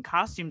having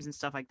costumes and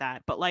stuff like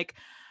that. But like,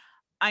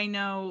 I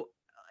know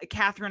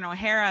Catherine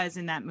O'Hara is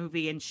in that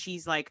movie, and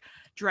she's like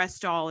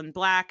dressed all in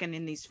black and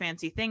in these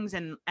fancy things,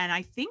 and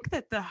I think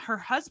that her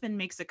husband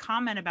makes a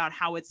comment about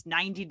how it's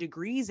 90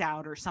 degrees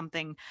out or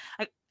something.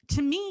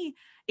 To me,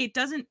 it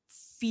doesn't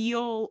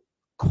feel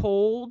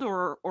cold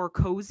or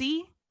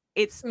cozy.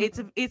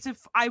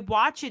 I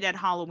watch it at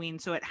Halloween,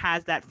 so it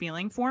has that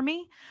feeling for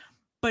me,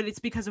 but it's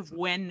because of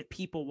when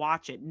people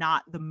watch it,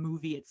 not the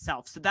movie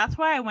itself. So that's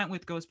why I went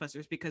with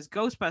Ghostbusters, because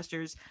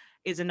Ghostbusters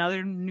is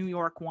another New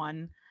York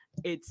one.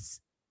 It's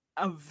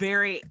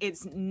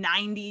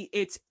 90,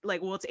 it's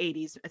like, well, it's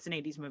 80s, it's an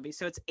 80s movie,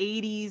 so it's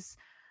 80s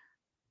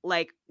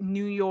like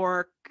New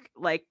York,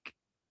 like,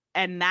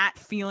 and that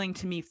feeling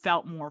to me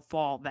felt more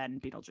fall than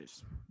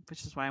Beetlejuice,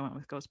 which is why I went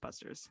with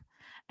Ghostbusters.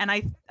 And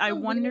I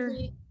wonder,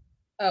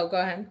 oh, go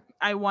ahead.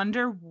 I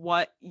wonder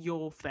what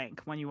you'll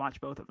think when you watch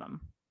both of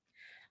them.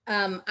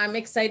 I'm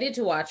excited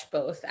to watch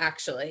both,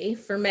 actually.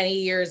 For many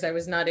years I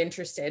was not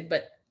interested,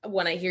 but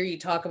when I hear you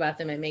talk about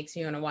them, it makes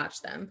me want to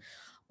watch them.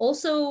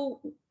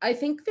 Also, I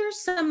think there's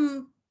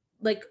something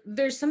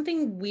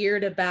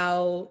weird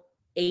about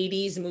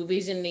 80s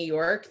movies in New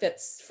York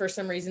that's for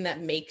some reason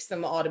that makes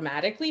them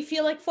automatically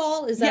feel like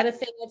fall. Is that a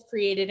thing I've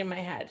created in my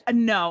head?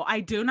 No, I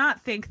do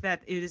not think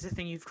that it is a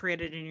thing you've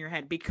created in your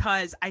head,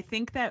 because I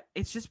think that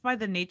it's just by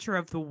the nature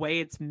of the way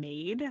it's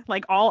made.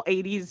 Like all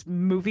 80s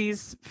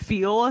movies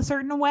feel a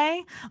certain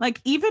way. Like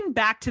even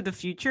Back to the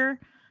Future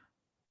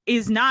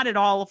is not at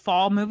all a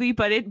fall movie,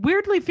 but it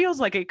weirdly feels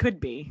like it could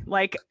be.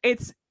 Like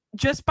it's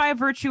just by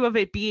virtue of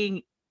it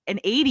being an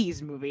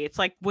 80s movie. It's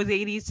like with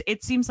 80s,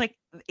 it seems like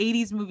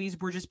 80s movies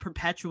were just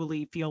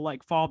perpetually feel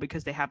like fall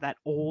because they have that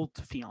old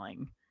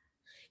feeling.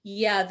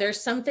 Yeah,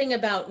 there's something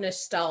about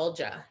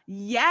nostalgia.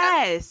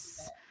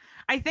 Yes.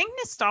 I think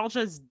nostalgia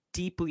is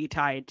deeply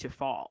tied to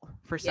fall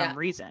for some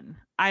reason.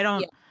 I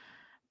don't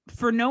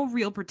for no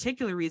real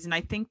particular reason.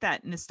 I think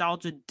that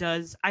nostalgia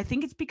does. I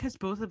think it's because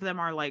both of them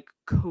are like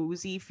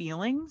cozy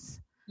feelings.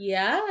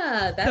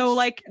 Yeah, that's so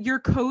like you're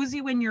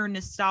cozy when you're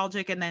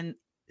nostalgic, and then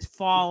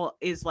fall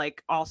is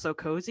like also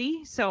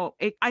cozy. So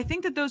I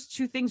think that those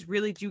two things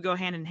really do go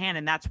hand in hand,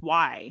 and that's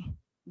why,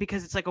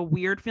 because it's like a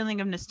weird feeling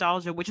of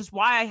nostalgia, which is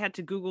why I had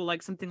to Google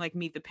like something like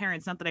Meet the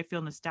Parents. Not that I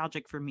feel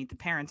nostalgic for Meet the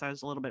Parents. I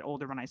was a little bit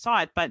older when I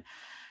saw it, but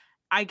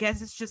I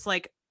guess it's just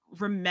like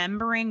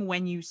remembering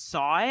when you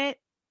saw it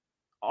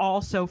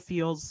also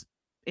feels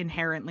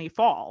inherently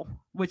fall,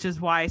 which is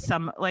why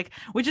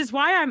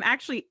I'm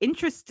actually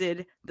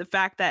interested the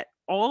fact that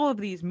all of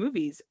these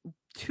movies,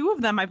 two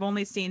of them I've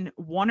only seen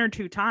one or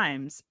two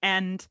times,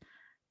 and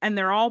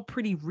they're all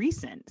pretty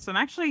recent. So I'm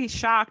actually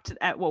shocked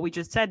at what we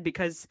just said,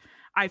 because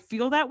I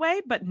feel that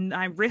way, but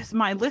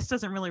my list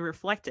doesn't really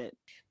reflect it.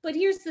 But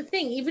here's the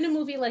thing, even a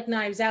movie like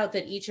Knives Out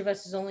that each of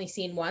us has only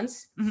seen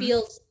once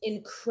feels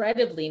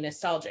incredibly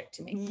nostalgic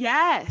to me.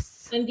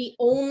 Yes. And the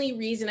only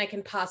reason I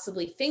can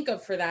possibly think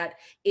of for that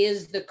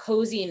is the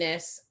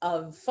coziness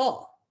of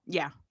fall.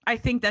 Yeah. I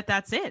think that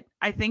that's it.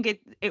 I think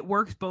it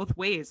works both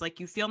ways.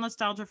 Like you feel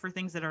nostalgia for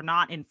things that are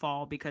not in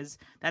fall because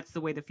that's the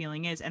way the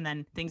feeling is. And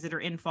then things that are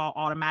in fall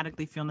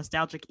automatically feel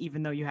nostalgic,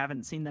 even though you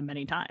haven't seen them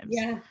many times.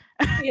 Yeah.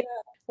 Yeah.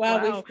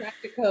 Wow. We've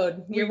cracked the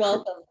code. You're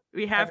welcome.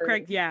 We have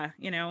cracked. Yeah.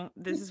 You know,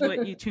 this is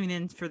what you tune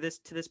in to this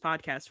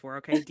podcast for.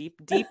 Okay.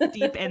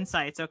 Deep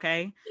insights.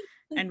 Okay.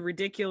 And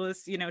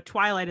ridiculous,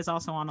 Twilight is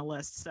also on a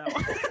list. So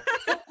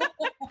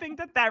I think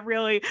that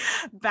really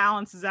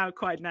balances out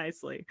quite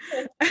nicely.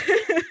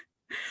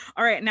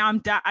 All right, now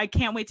I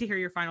can't wait to hear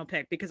your final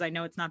pick, because I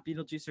know it's not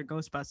Beetlejuice or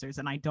Ghostbusters,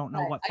 and I don't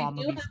know what fall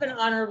movies. I do have an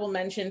honorable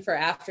mention for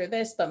after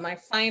this, but my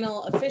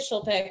final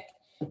official pick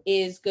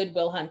is Good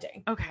Will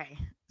Hunting. Okay,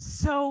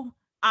 so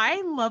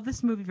I love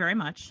this movie very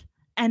much,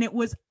 and it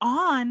was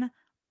on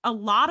a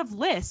lot of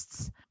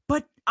lists,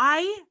 but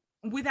I've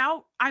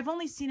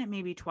only seen it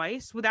maybe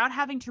twice. Without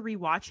having to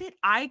rewatch it,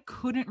 I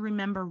couldn't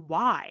remember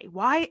why.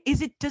 Why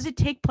does it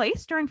take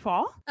place during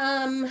fall?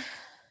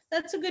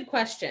 That's a good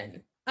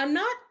question. I'm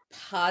not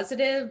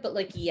positive, but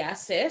like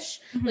yes-ish.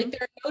 Like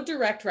there are no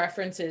direct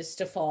references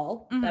to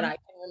fall that I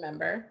can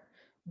remember,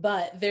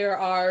 but there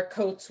are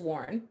coats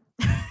worn.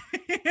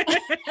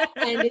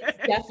 And it's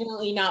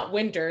definitely not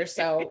winter,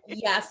 so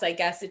yes, I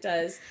guess it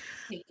does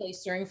take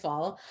place during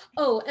fall.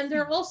 Oh, and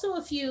there are also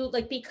a few,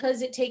 like,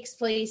 because it takes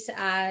place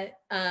at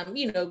a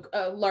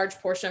large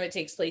portion of it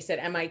takes place at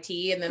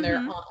MIT, and then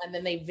and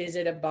then they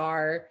visit a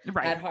bar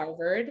at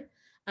Harvard.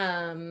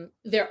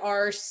 There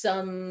are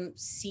some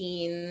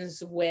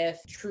scenes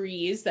with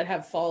trees that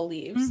have fall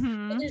leaves,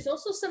 but there's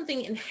also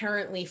something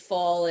inherently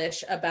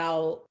fallish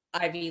about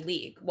Ivy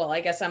League. Well,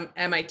 I guess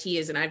MIT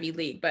is an Ivy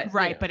League, but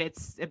but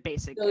it's a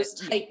basic those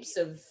types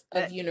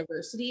of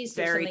universities.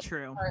 Very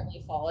true.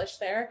 Inherently fallish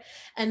there.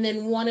 And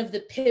then one of the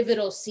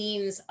pivotal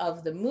scenes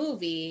of the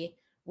movie,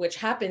 which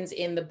happens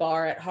in the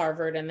bar at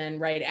Harvard, and then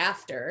right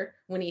after,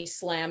 when he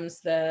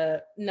slams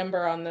the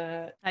number on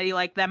the... How do you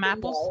like them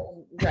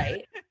apples?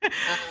 Right.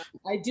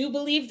 I do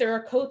believe there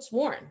are coats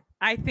worn.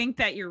 I think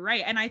that you're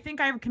right. And I think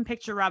I can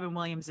picture Robin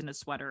Williams in a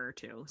sweater or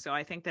two. So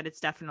I think that it's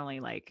definitely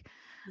like...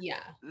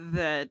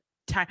 the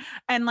time.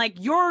 And like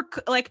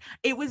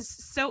it was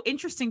so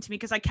interesting to me,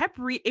 because I kept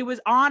it was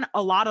on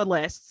a lot of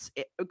lists.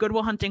 Good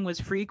Will Hunting was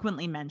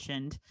frequently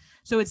mentioned,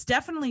 so it's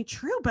definitely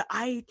true, but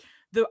I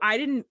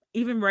didn't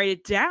even write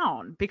it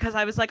down, because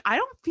I was like, I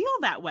don't feel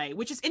that way,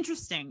 which is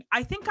interesting.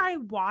 I think I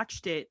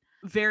watched it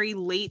very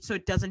late, so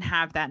it doesn't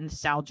have that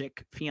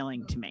nostalgic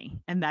feeling to me,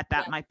 and that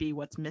might be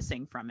what's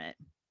missing from it,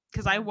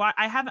 because I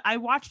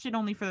watched it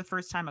only for the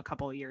first time a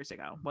couple of years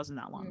ago. Wasn't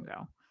that long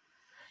ago.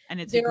 And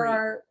there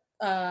are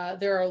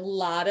a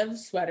lot of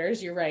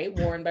sweaters, you're right,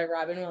 worn by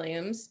Robin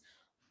Williams.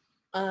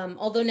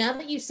 Although now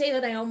that you say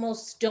that, I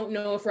almost don't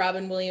know if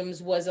Robin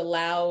Williams was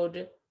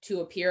allowed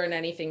to appear in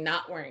anything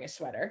not wearing a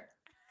sweater.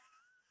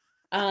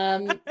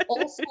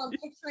 Also, I'm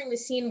picturing the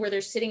scene where they're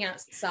sitting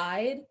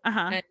outside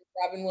and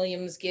Robin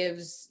Williams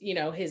gives,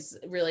 his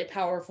really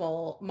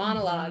powerful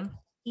monologue.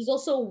 He's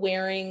also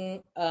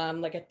wearing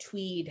like a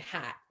tweed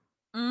hat.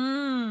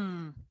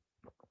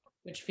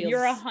 Which feels...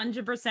 You're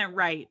 100%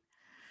 right.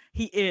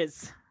 He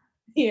is.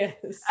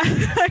 Yes.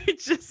 I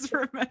just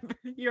remember.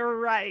 You're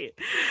right.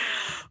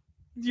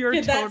 You're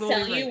Did that totally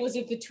sell right. you? Was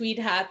it the tweed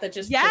hat that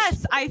just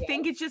Yes, I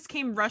think it just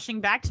came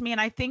rushing back to me, and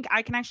I think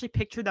I can actually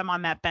picture them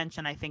on that bench,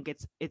 and I think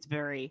it's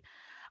very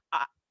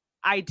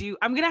I'm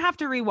gonna have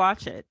to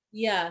rewatch it.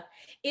 Yeah,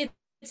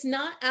 it's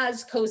not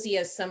as cozy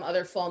as some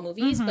other fall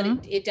movies, but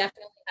it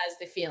definitely has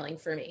the feeling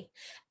for me.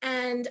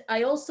 And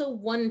I also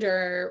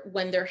wonder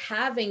when they're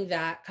having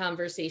that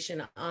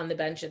conversation on the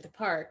bench at the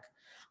park.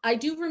 I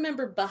do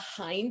remember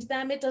behind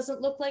them, it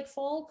doesn't look like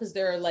fall because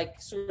they're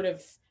like sort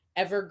of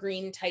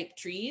evergreen type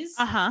trees.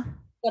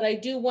 But I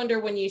do wonder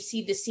when you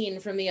see the scene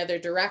from the other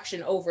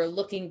direction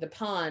overlooking the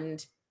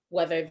pond,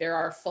 whether there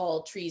are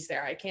fall trees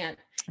there. I can't,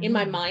 in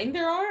my mind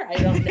there are. I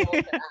don't know if there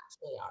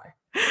actually are.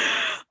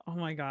 Oh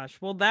my gosh.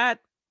 Well,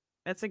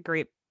 it's a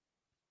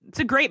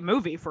great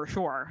movie for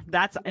sure.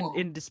 That's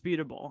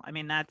indisputable. I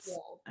mean, that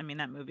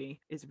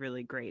movie is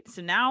really great.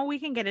 So now we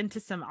can get into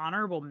some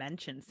honorable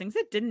mentions, things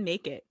that didn't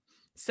make it.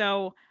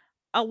 So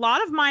a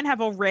lot of mine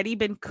have already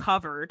been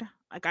covered.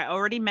 Like I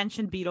already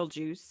mentioned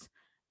Beetlejuice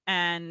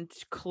and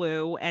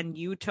Clue, and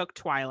you took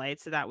Twilight,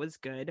 so that was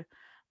good.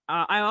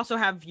 I also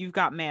have You've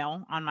Got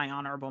Mail on my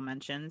honorable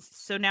mentions.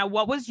 So now,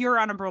 what was your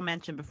honorable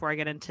mention before I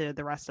get into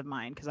the rest of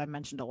mine? Because I've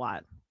mentioned a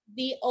lot.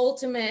 The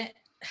ultimate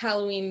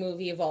Halloween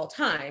movie of all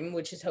time,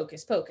 which is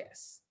Hocus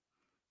Pocus.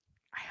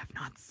 I have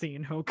not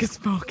seen Hocus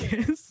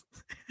Pocus.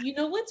 You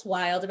know what's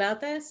wild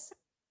about this?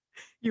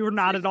 You were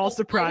not at all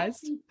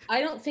surprised.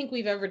 I don't think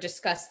we've ever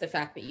discussed the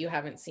fact that you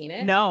haven't seen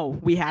it. No,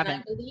 we haven't.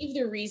 And I believe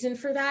the reason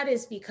for that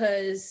is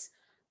because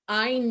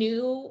I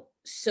knew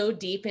so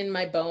deep in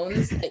my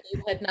bones that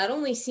you had not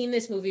only seen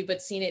this movie,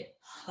 but seen it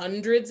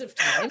hundreds of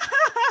times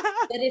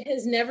that it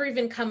has never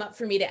even come up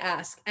for me to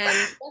ask. And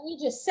let me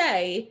just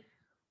say,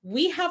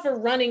 we have a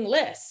running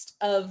list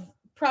of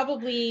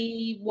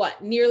probably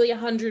nearly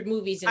 100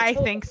 movies. I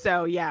think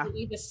so. Yeah.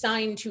 We've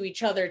assigned to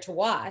each other to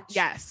watch.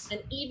 Yes.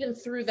 And even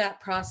through that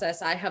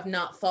process, I have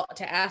not thought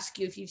to ask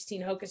you if you've seen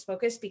Hocus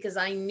Pocus because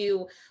I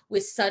knew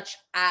with such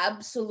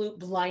absolute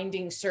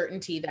blinding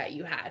certainty that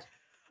you had.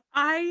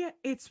 I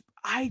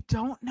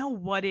don't know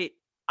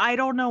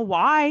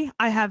why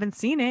I haven't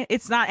seen it.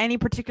 It's not any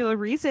particular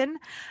reason.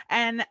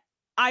 And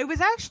I was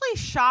actually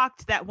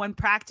shocked that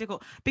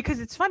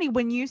because it's funny,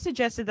 when you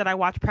suggested that I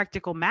watch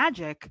Practical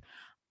Magic,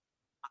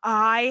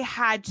 I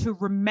had to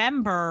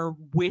remember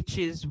which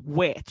is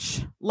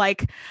which.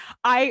 Like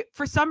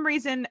for some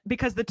reason,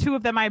 because the two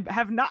of them I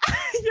have not,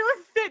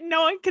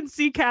 no one can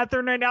see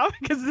Catherine right now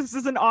because this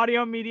is an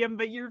audio medium,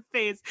 but your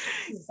face,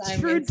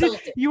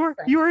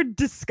 you're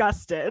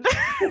disgusted.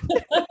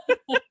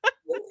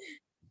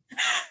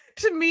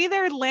 To me,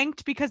 they're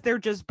linked because they're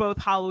just both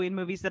Halloween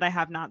movies that I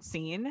have not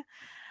seen.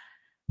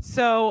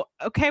 So,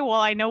 okay,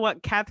 well, I know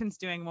what Catherine's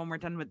doing when we're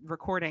done with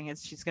recording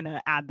is she's going to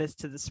add this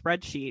to the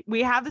spreadsheet.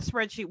 We have the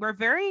spreadsheet. We're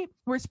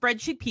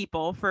spreadsheet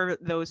people for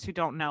those who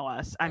don't know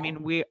us. I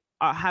mean, we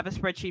have a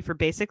spreadsheet for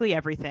basically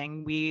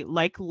everything. We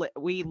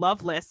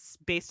love lists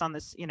based on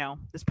this,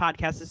 this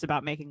podcast is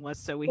about making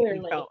lists. So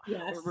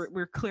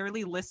we're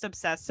clearly list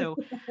obsessed. So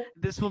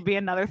this will be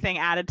another thing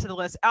added to the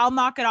list. I'll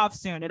knock it off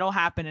soon. It'll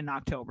happen in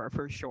October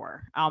for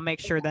sure. I'll make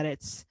sure that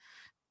it's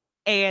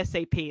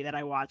ASAP that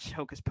I watch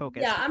Hocus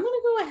Pocus. Yeah, I'm gonna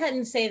go ahead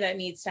and say that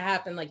needs to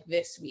happen like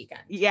this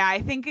weekend. Yeah,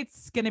 I think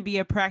it's gonna be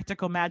a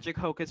Practical Magic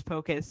Hocus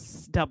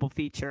Pocus double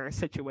feature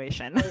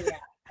situation. Oh, yeah.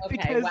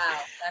 Okay. Wow.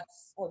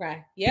 That's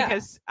okay. Yeah.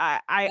 Because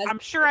I'm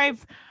sure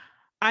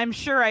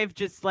I've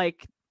just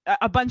like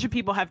a bunch of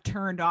people have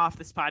turned off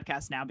this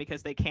podcast now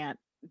because they can't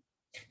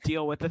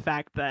deal with the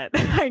fact that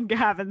I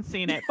haven't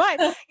seen it. But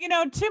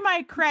to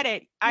my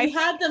credit, I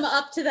had them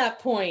up to that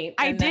point.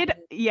 I did.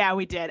 Yeah,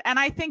 we did. And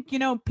I think,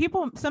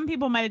 some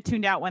people might have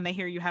tuned out when they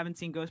hear you haven't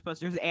seen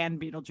Ghostbusters and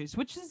Beetlejuice,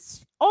 which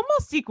is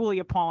almost equally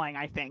appalling,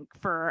 I think,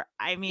 in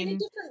a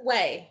different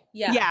way.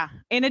 Yeah. Yeah.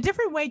 In a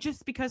different way,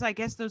 just because I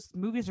guess those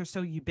movies are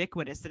so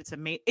ubiquitous that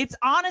it's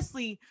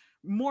honestly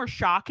more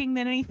shocking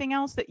than anything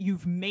else that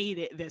you've made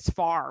it this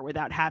far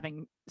without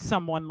having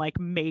someone like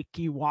make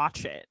you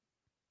watch it.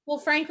 Well,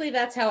 frankly,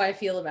 that's how I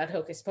feel about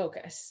Hocus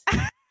Pocus.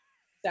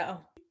 So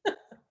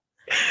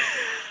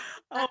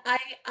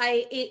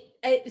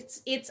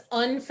it's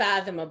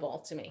unfathomable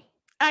to me.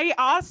 I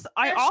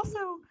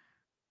also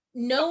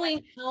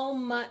knowing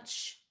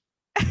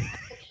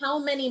how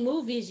many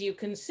movies you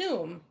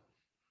consume.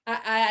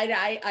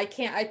 I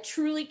can't. I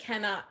truly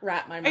cannot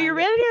wrap my mind. Are you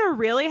ready to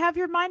really have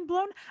your mind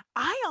blown?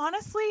 I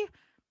honestly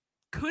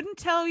couldn't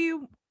tell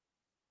you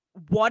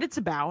what it's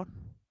about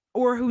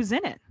or who's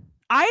in it.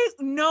 I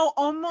know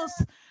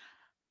almost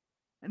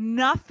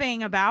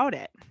nothing about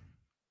it.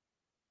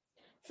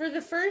 For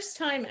the first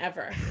time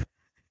ever,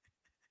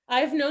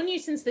 I've known you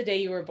since the day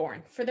you were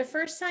born. For the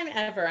first time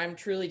ever, I'm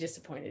truly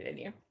disappointed in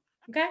you.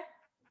 Okay?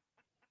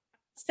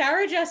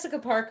 Sarah Jessica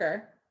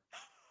Parker.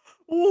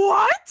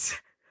 What?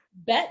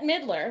 Bette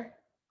Midler.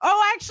 Oh,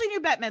 I actually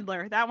knew Bette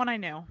Midler. That one I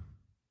knew.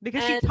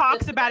 Because she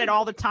talks about it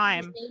all the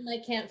time. Name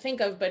I can't think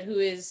of, but who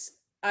is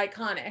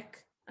iconic.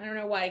 I don't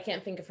know why I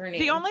can't think of her name.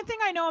 The only thing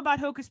I know about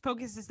Hocus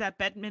Pocus is that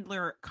Bette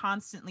Midler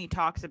constantly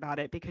talks about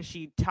it because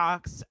she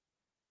talks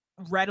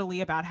readily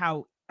about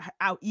how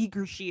how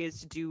eager she is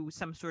to do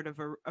some sort of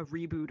a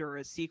reboot or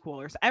a sequel,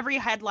 or every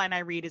headline I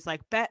read is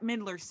like Bette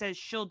Midler says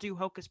she'll do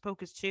Hocus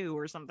Pocus 2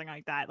 or something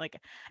like that. Like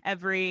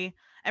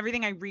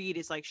everything I read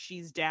is like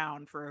she's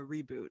down for a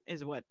reboot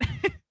is what.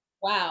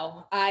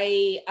 Wow.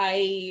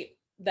 I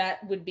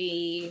that would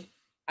be,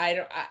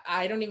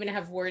 I don't even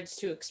have words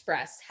to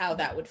express how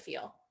that would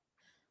feel.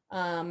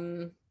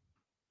 I'm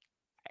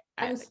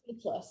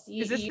speechless.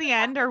 Is this the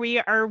end? Are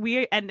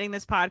we ending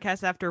this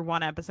podcast after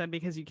one episode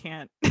because you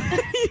can't? you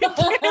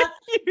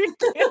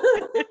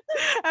can't.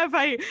 Have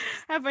I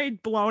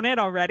blown it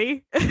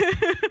already?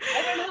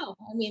 I don't know.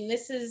 I mean,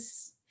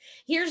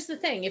 here's the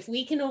thing. If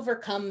we can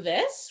overcome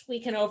this, we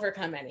can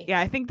overcome anything. Yeah,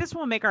 I think this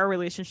will make our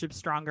relationship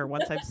stronger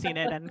once I've seen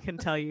it and can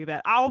tell you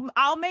that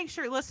I'll make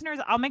sure, listeners,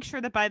 I'll make sure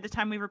that by the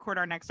time we record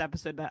our next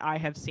episode that I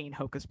have seen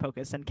Hocus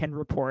Pocus and can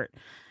report.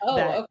 Oh,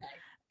 okay.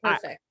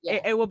 Perfect.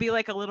 It will be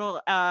like a little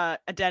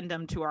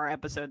addendum to our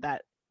episode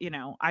that, you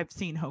know, I've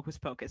seen Hocus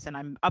Pocus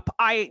and I'll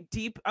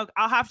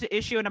have to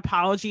issue an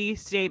apology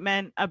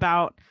statement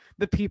about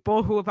the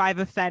people who I've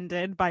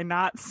offended by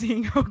not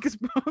seeing Hocus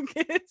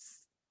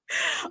Pocus.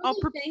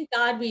 Thank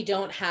God we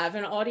don't have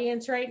an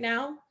audience right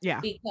now.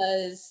 Yeah.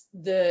 Because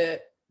the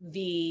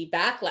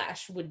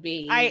backlash would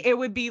be, it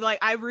would be like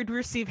I would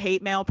receive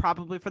hate mail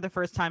probably for the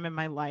first time in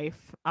my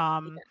life.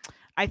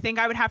 I think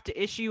I would have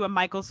to issue a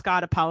Michael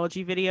Scott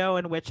apology video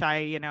in which I,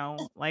 you know,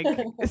 like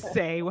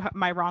say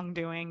my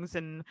wrongdoings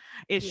and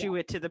issue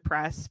it to the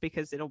press,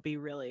 because it'll be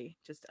really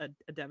just a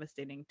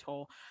devastating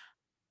toll.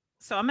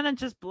 So I'm going to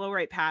just blow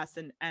right past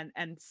and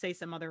say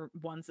some other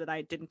ones that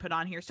I didn't put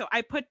on here. So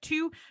I put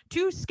two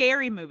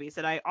scary movies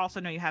that I also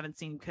know you haven't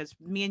seen, because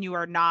me and you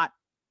are not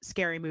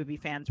scary movie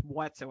fans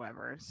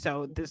whatsoever.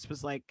 So this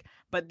was like,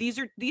 but these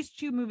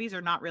two movies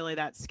are not really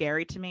that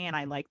scary to me and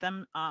I like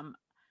them.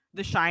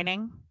 The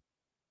Shining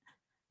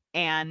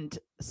and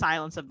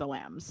Silence of the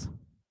Lambs.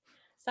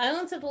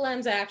 Silence of the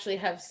Lambs I actually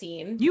have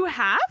seen. You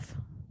have?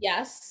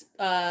 Yes.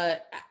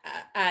 At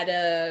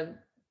a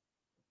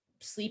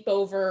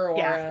sleepover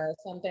or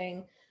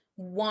something.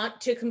 Want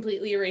to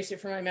completely erase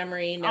it from my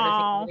memory. Never think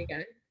of it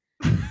again.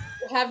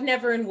 Have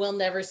never and will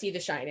never see The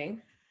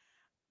Shining.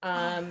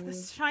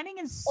 The Shining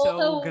is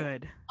so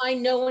good. I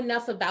know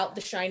enough about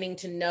The Shining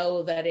to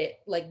know that it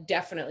like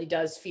definitely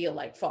does feel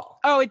like fall.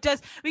 Oh, it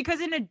does,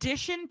 because in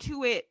addition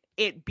to it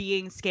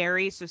being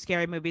scary, so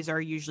scary movies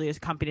are usually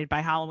accompanied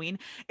by Halloween,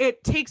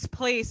 it takes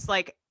place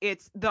like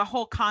it's the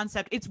whole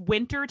concept, it's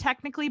winter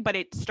technically, but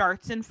it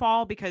starts in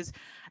fall, because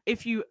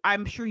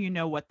I'm sure you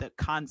know what the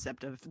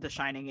concept of The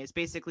Shining is.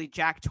 Basically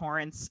Jack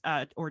Torrance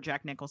or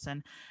Jack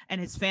Nicholson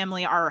and his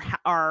family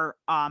are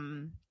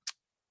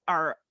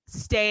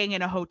staying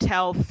in a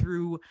hotel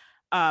through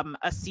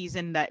a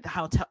season that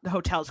the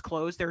hotel's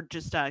closed. They're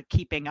just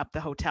keeping up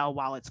the hotel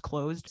while it's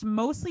closed. It's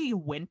mostly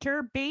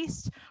winter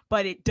based,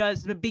 but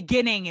the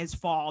beginning is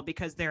fall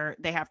because they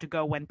have to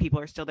go when people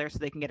are still there so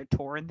they can get a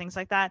tour and things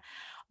like that.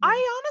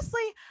 I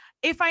honestly,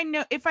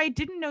 if I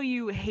didn't know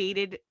you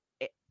hated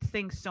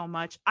things so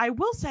much, I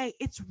will say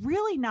it's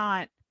really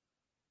not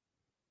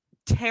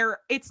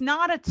it's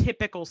not a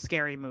typical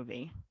scary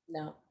movie.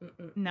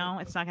 No,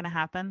 it's not going to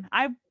happen.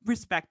 I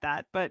respect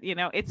that, but you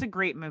know, it's a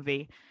great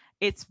movie.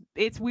 It's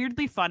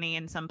weirdly funny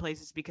in some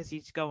places because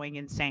he's going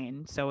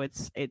insane. So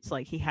it's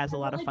like he has a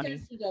lot of funny.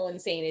 Does he go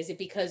insane? Is it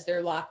because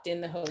they're locked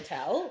in the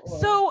hotel? Or?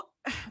 So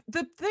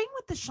the thing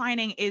with The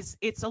Shining is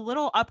it's a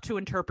little up to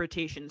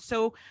interpretation.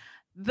 So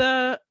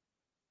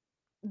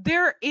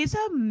there is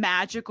a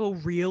magical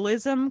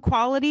realism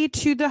quality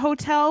to the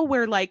hotel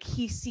where like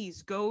he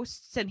sees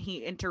ghosts and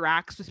he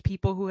interacts with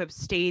people who have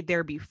stayed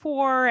there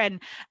before,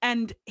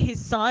 and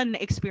his son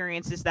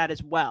experiences that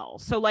as well.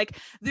 So like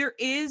there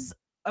is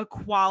a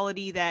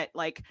quality that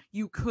like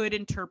you could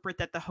interpret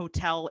that the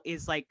hotel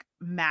is like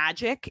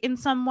magic in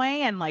some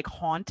way and like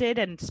haunted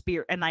and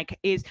spirit and like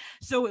is,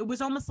 so it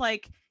was almost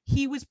like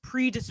he was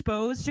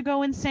predisposed to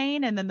go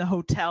insane and then the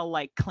hotel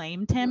like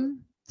claimed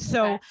him.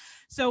 So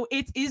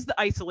it is the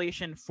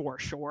isolation for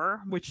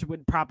sure, which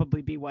would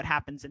probably be what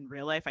happens in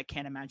real life. I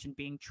can't imagine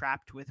being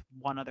trapped with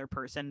one other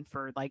person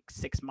for like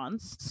 6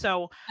 months.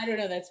 So I don't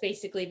know. That's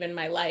basically been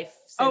my life.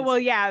 Oh, well,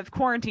 yeah.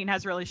 Quarantine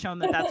has really shown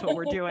that that's what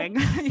we're doing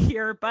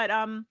here. But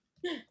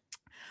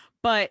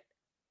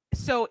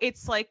so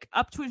it's like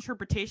up to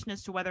interpretation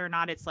as to whether or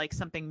not it's like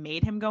something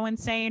made him go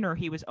insane or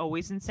he was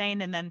always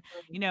insane. And then,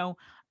 you know,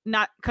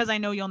 not because I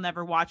know you'll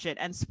never watch it.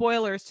 And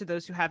spoilers to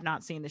those who have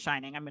not seen The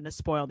Shining. I'm going to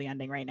spoil the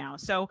ending right now.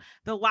 So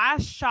the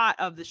last shot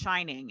of The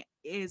Shining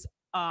is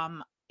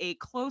a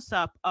close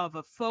up of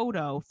a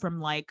photo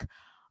from like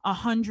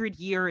 100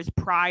 years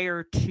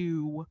prior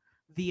to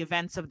the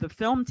events of the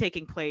film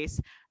taking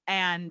place.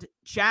 And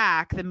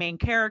Jack, the main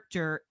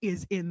character,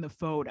 is in the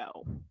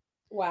photo.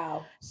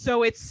 Wow.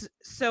 So it's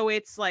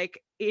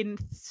like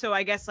so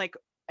I guess like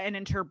an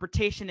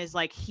interpretation is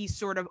like he's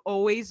sort of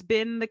always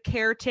been the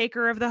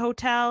caretaker of the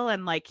hotel,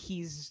 and like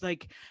he's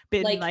like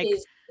been like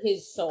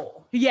his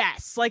soul.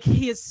 Yes, like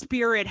his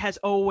spirit has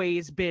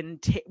always been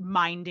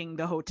minding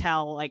the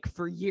hotel like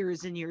for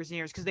years and years and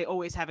years, because they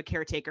always have a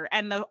caretaker.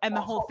 And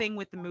the whole thing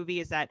with the movie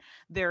is that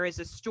there is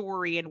a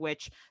story in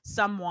which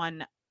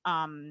someone,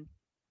 I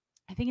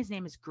think his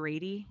name is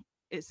Grady,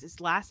 is his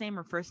last name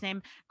or first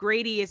name.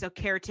 Grady is a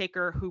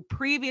caretaker who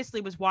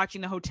previously was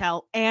watching the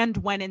hotel and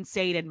went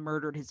insane and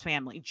murdered his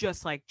family,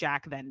 just like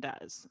Jack then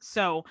does.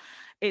 So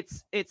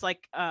it's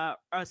like a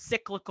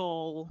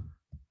cyclical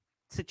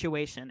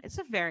situation. It's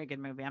a very good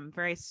movie. I'm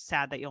very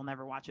sad that you'll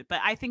never watch it,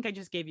 but I think I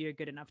just gave you a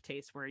good enough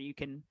taste where you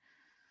can.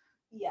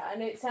 Yeah,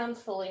 and it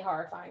sounds fully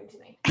horrifying to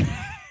me.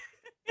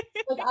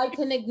 Like, I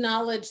can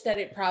acknowledge that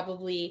it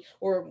probably,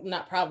 or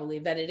not probably,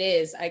 that it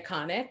is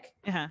iconic.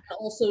 Uh-huh.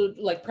 Also,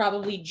 like,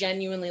 probably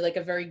genuinely like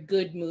a very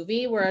good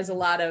movie, whereas a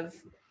lot of,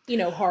 you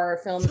know, horror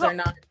films are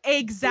not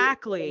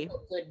exactly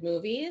good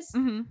movies.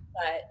 Mm-hmm.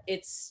 But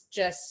it's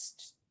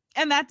just.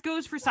 And that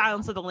goes for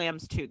Silence of the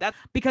Lambs too. That's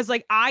because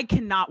like I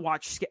cannot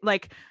watch,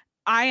 like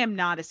I am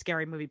not a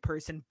scary movie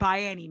person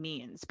by any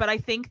means, but I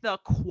think the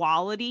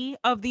quality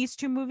of these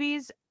two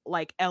movies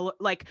like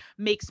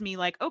makes me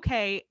like,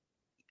 okay,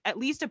 at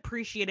least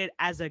appreciate it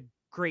as a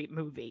great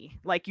movie.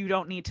 Like you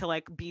don't need to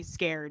like be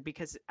scared,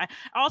 because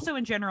also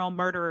in general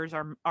murderers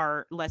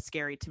are less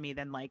scary to me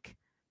than like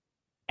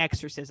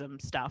exorcism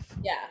stuff.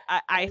 Yeah.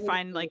 I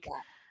find like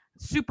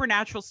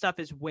supernatural stuff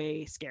is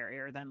way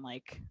scarier than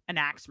like an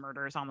axe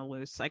murders on the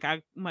loose. Like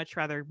I'd much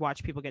rather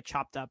watch people get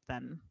chopped up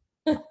than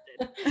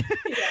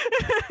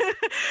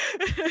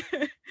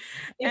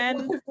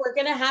and if we're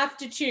gonna have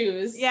to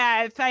choose,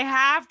 if I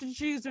have to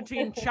choose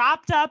between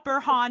chopped up or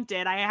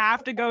haunted, I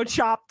have to go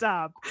chopped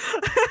up.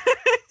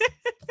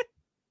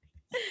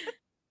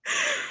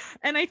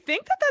 And I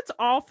think that's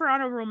all for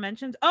honorable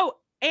mentions. Oh,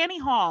 Annie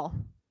Hall.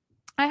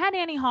 I had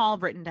Annie Hall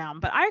written down,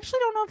 but I actually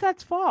don't know if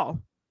that's fall.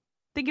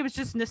 I think it was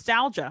just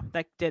nostalgia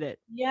that did it.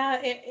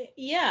 Yeah,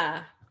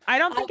 yeah. I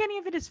don't think any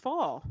of it is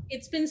fall.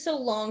 It's been so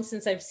long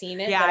since I've seen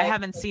it. Yeah, I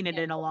haven't seen it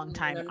in a long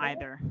time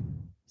either.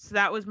 So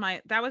that was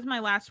my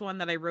last one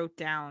that I wrote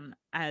down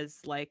as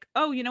like,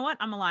 oh, you know what?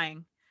 I'm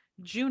lying.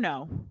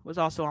 Juno was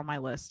also on my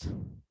list. Have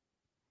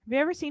you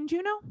ever seen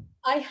Juno?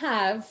 I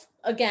have,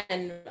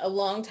 again, a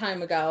long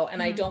time ago,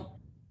 and I don't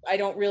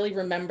really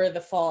remember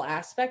the fall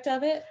aspect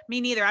of it. Me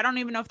neither. I don't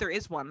even know if there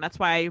is one. That's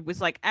why I was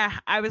like,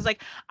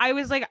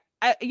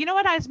 you know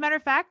what? As a matter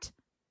of fact,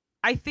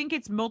 I think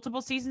it's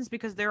multiple seasons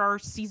because there are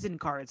season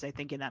cards, I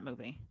think, in that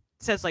movie.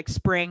 It says like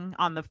spring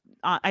on the,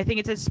 I think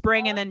it says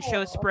spring and then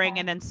shows spring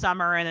and then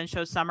summer and then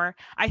shows summer.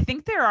 I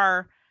think there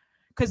are,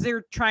 because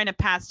they're trying to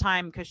pass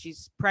time because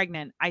she's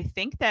pregnant. I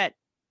think that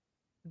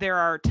there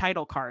are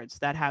title cards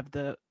that have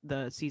the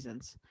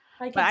seasons.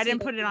 But I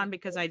didn't put it on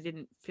because I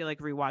didn't feel like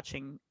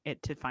rewatching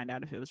it to find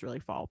out if it was really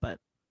fall. But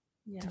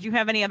did you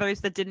have any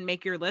others that didn't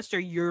make your list, or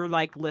your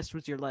like list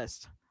was your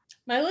list?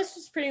 My list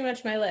was pretty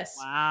much my list.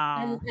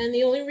 Wow. And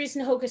the only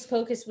reason Hocus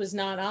Pocus was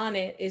not on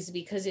it is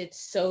because it's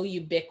so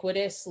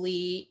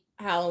ubiquitously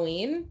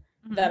Halloween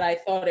that I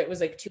thought it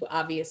was like too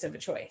obvious of a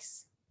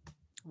choice.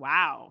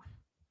 Wow.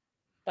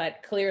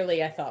 But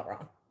clearly I thought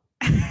wrong.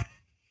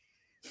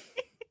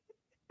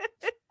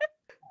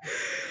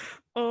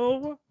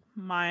 Oh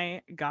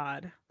my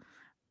God.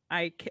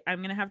 I'm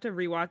going to have to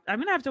rewatch. I'm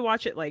going to have to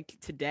watch it like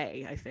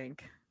today, I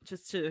think,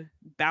 just to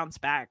bounce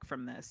back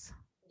from this.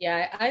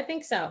 Yeah, I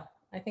think so.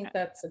 I think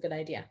that's a good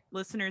idea.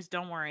 Listeners,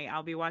 don't worry.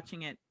 I'll be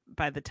watching it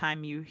by the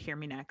time you hear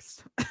me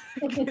next.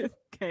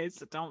 Okay,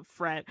 so don't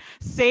fret.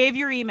 Save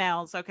your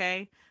emails,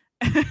 okay?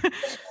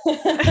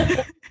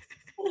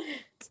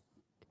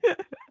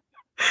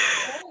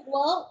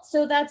 Well,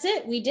 so that's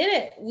it. We did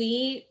it.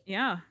 We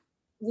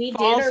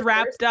Fall's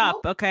wrapped up,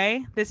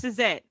 okay? This is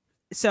it.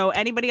 So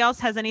anybody else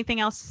has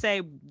anything else to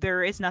say?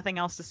 There is nothing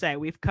else to say.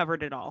 We've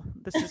covered it all.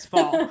 This is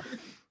fall.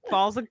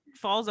 Fall's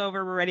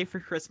over. We're ready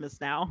for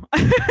Christmas now.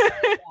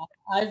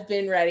 I've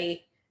been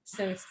ready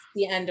since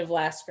the end of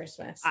last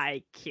Christmas.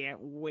 I can't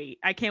wait.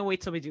 I can't wait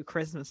till we do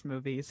Christmas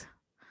movies.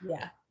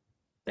 Yeah.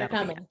 They're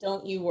coming.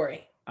 Don't you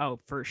worry. Oh,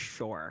 for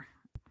sure.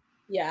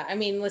 Yeah. I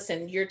mean,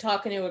 listen, you're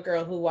talking to a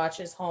girl who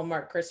watches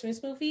Hallmark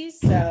Christmas movies.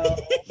 So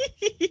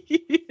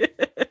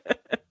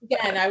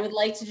again, I would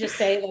like to just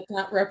say that's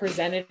not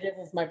representative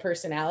of my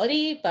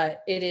personality,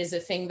 but it is a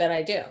thing that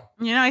I do.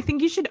 You know, I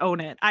think you should own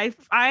it.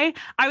 I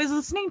was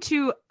listening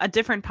to a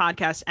different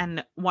podcast,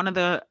 and one of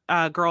the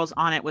girls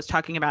on it was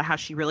talking about how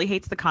she really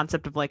hates the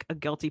concept of like a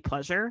guilty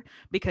pleasure,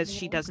 because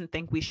she doesn't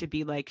think we should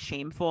be like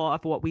shameful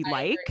of what we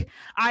like. Agree.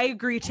 I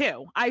agree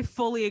too. I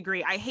fully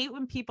agree. I hate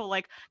when people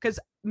like, because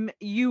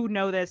you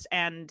know this,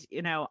 and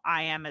you know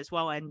I am as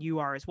well, and you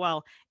are as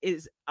well,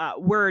 is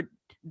we're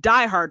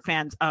diehard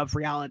fans of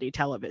reality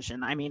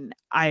television. I mean,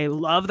 I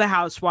love The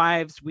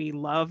Housewives. We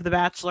love The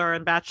Bachelor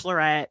and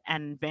Bachelorette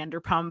and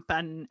Vanderpump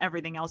and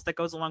everything else that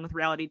goes along with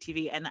reality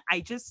TV. And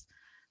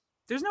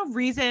there's no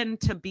reason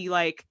to be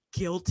like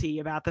guilty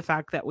about the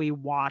fact that we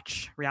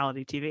watch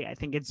reality TV. I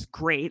think it's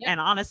great.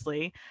 And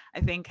honestly, I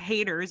think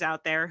haters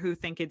out there who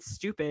think it's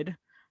stupid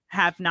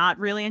have not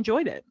really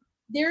enjoyed it.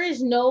 There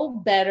is no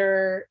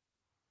better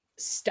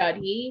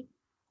study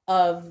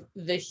of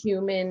the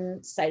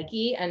human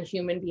psyche and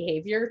human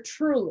behavior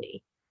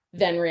truly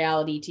than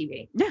reality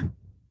TV. Yeah.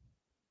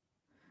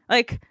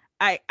 Like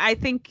I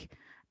think,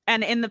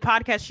 and in the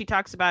podcast she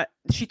talks about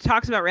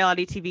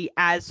reality TV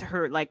as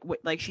her like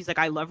she's like,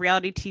 I love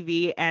reality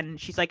TV, and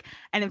she's like,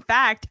 and in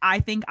fact I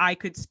think I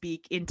could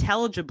speak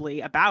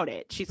intelligibly about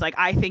it. She's like,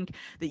 I think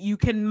that you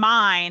can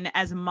mine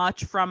as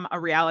much from a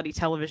reality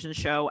television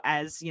show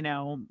as, you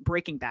know,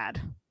 Breaking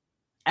Bad.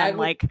 And I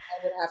would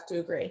have to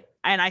agree.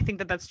 And I think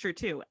that that's true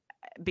too,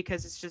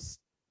 because it's just,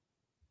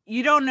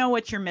 you don't know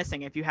what you're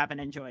missing if you haven't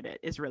enjoyed it,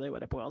 is really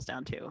what it boils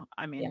down to.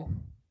 I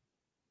mean,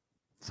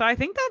 so I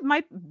think that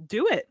might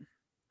do it.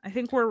 I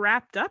think we're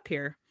wrapped up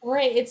here.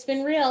 Right. It's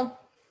been real.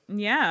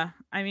 Yeah.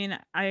 I mean,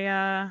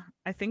 I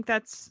think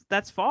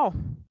that's fall.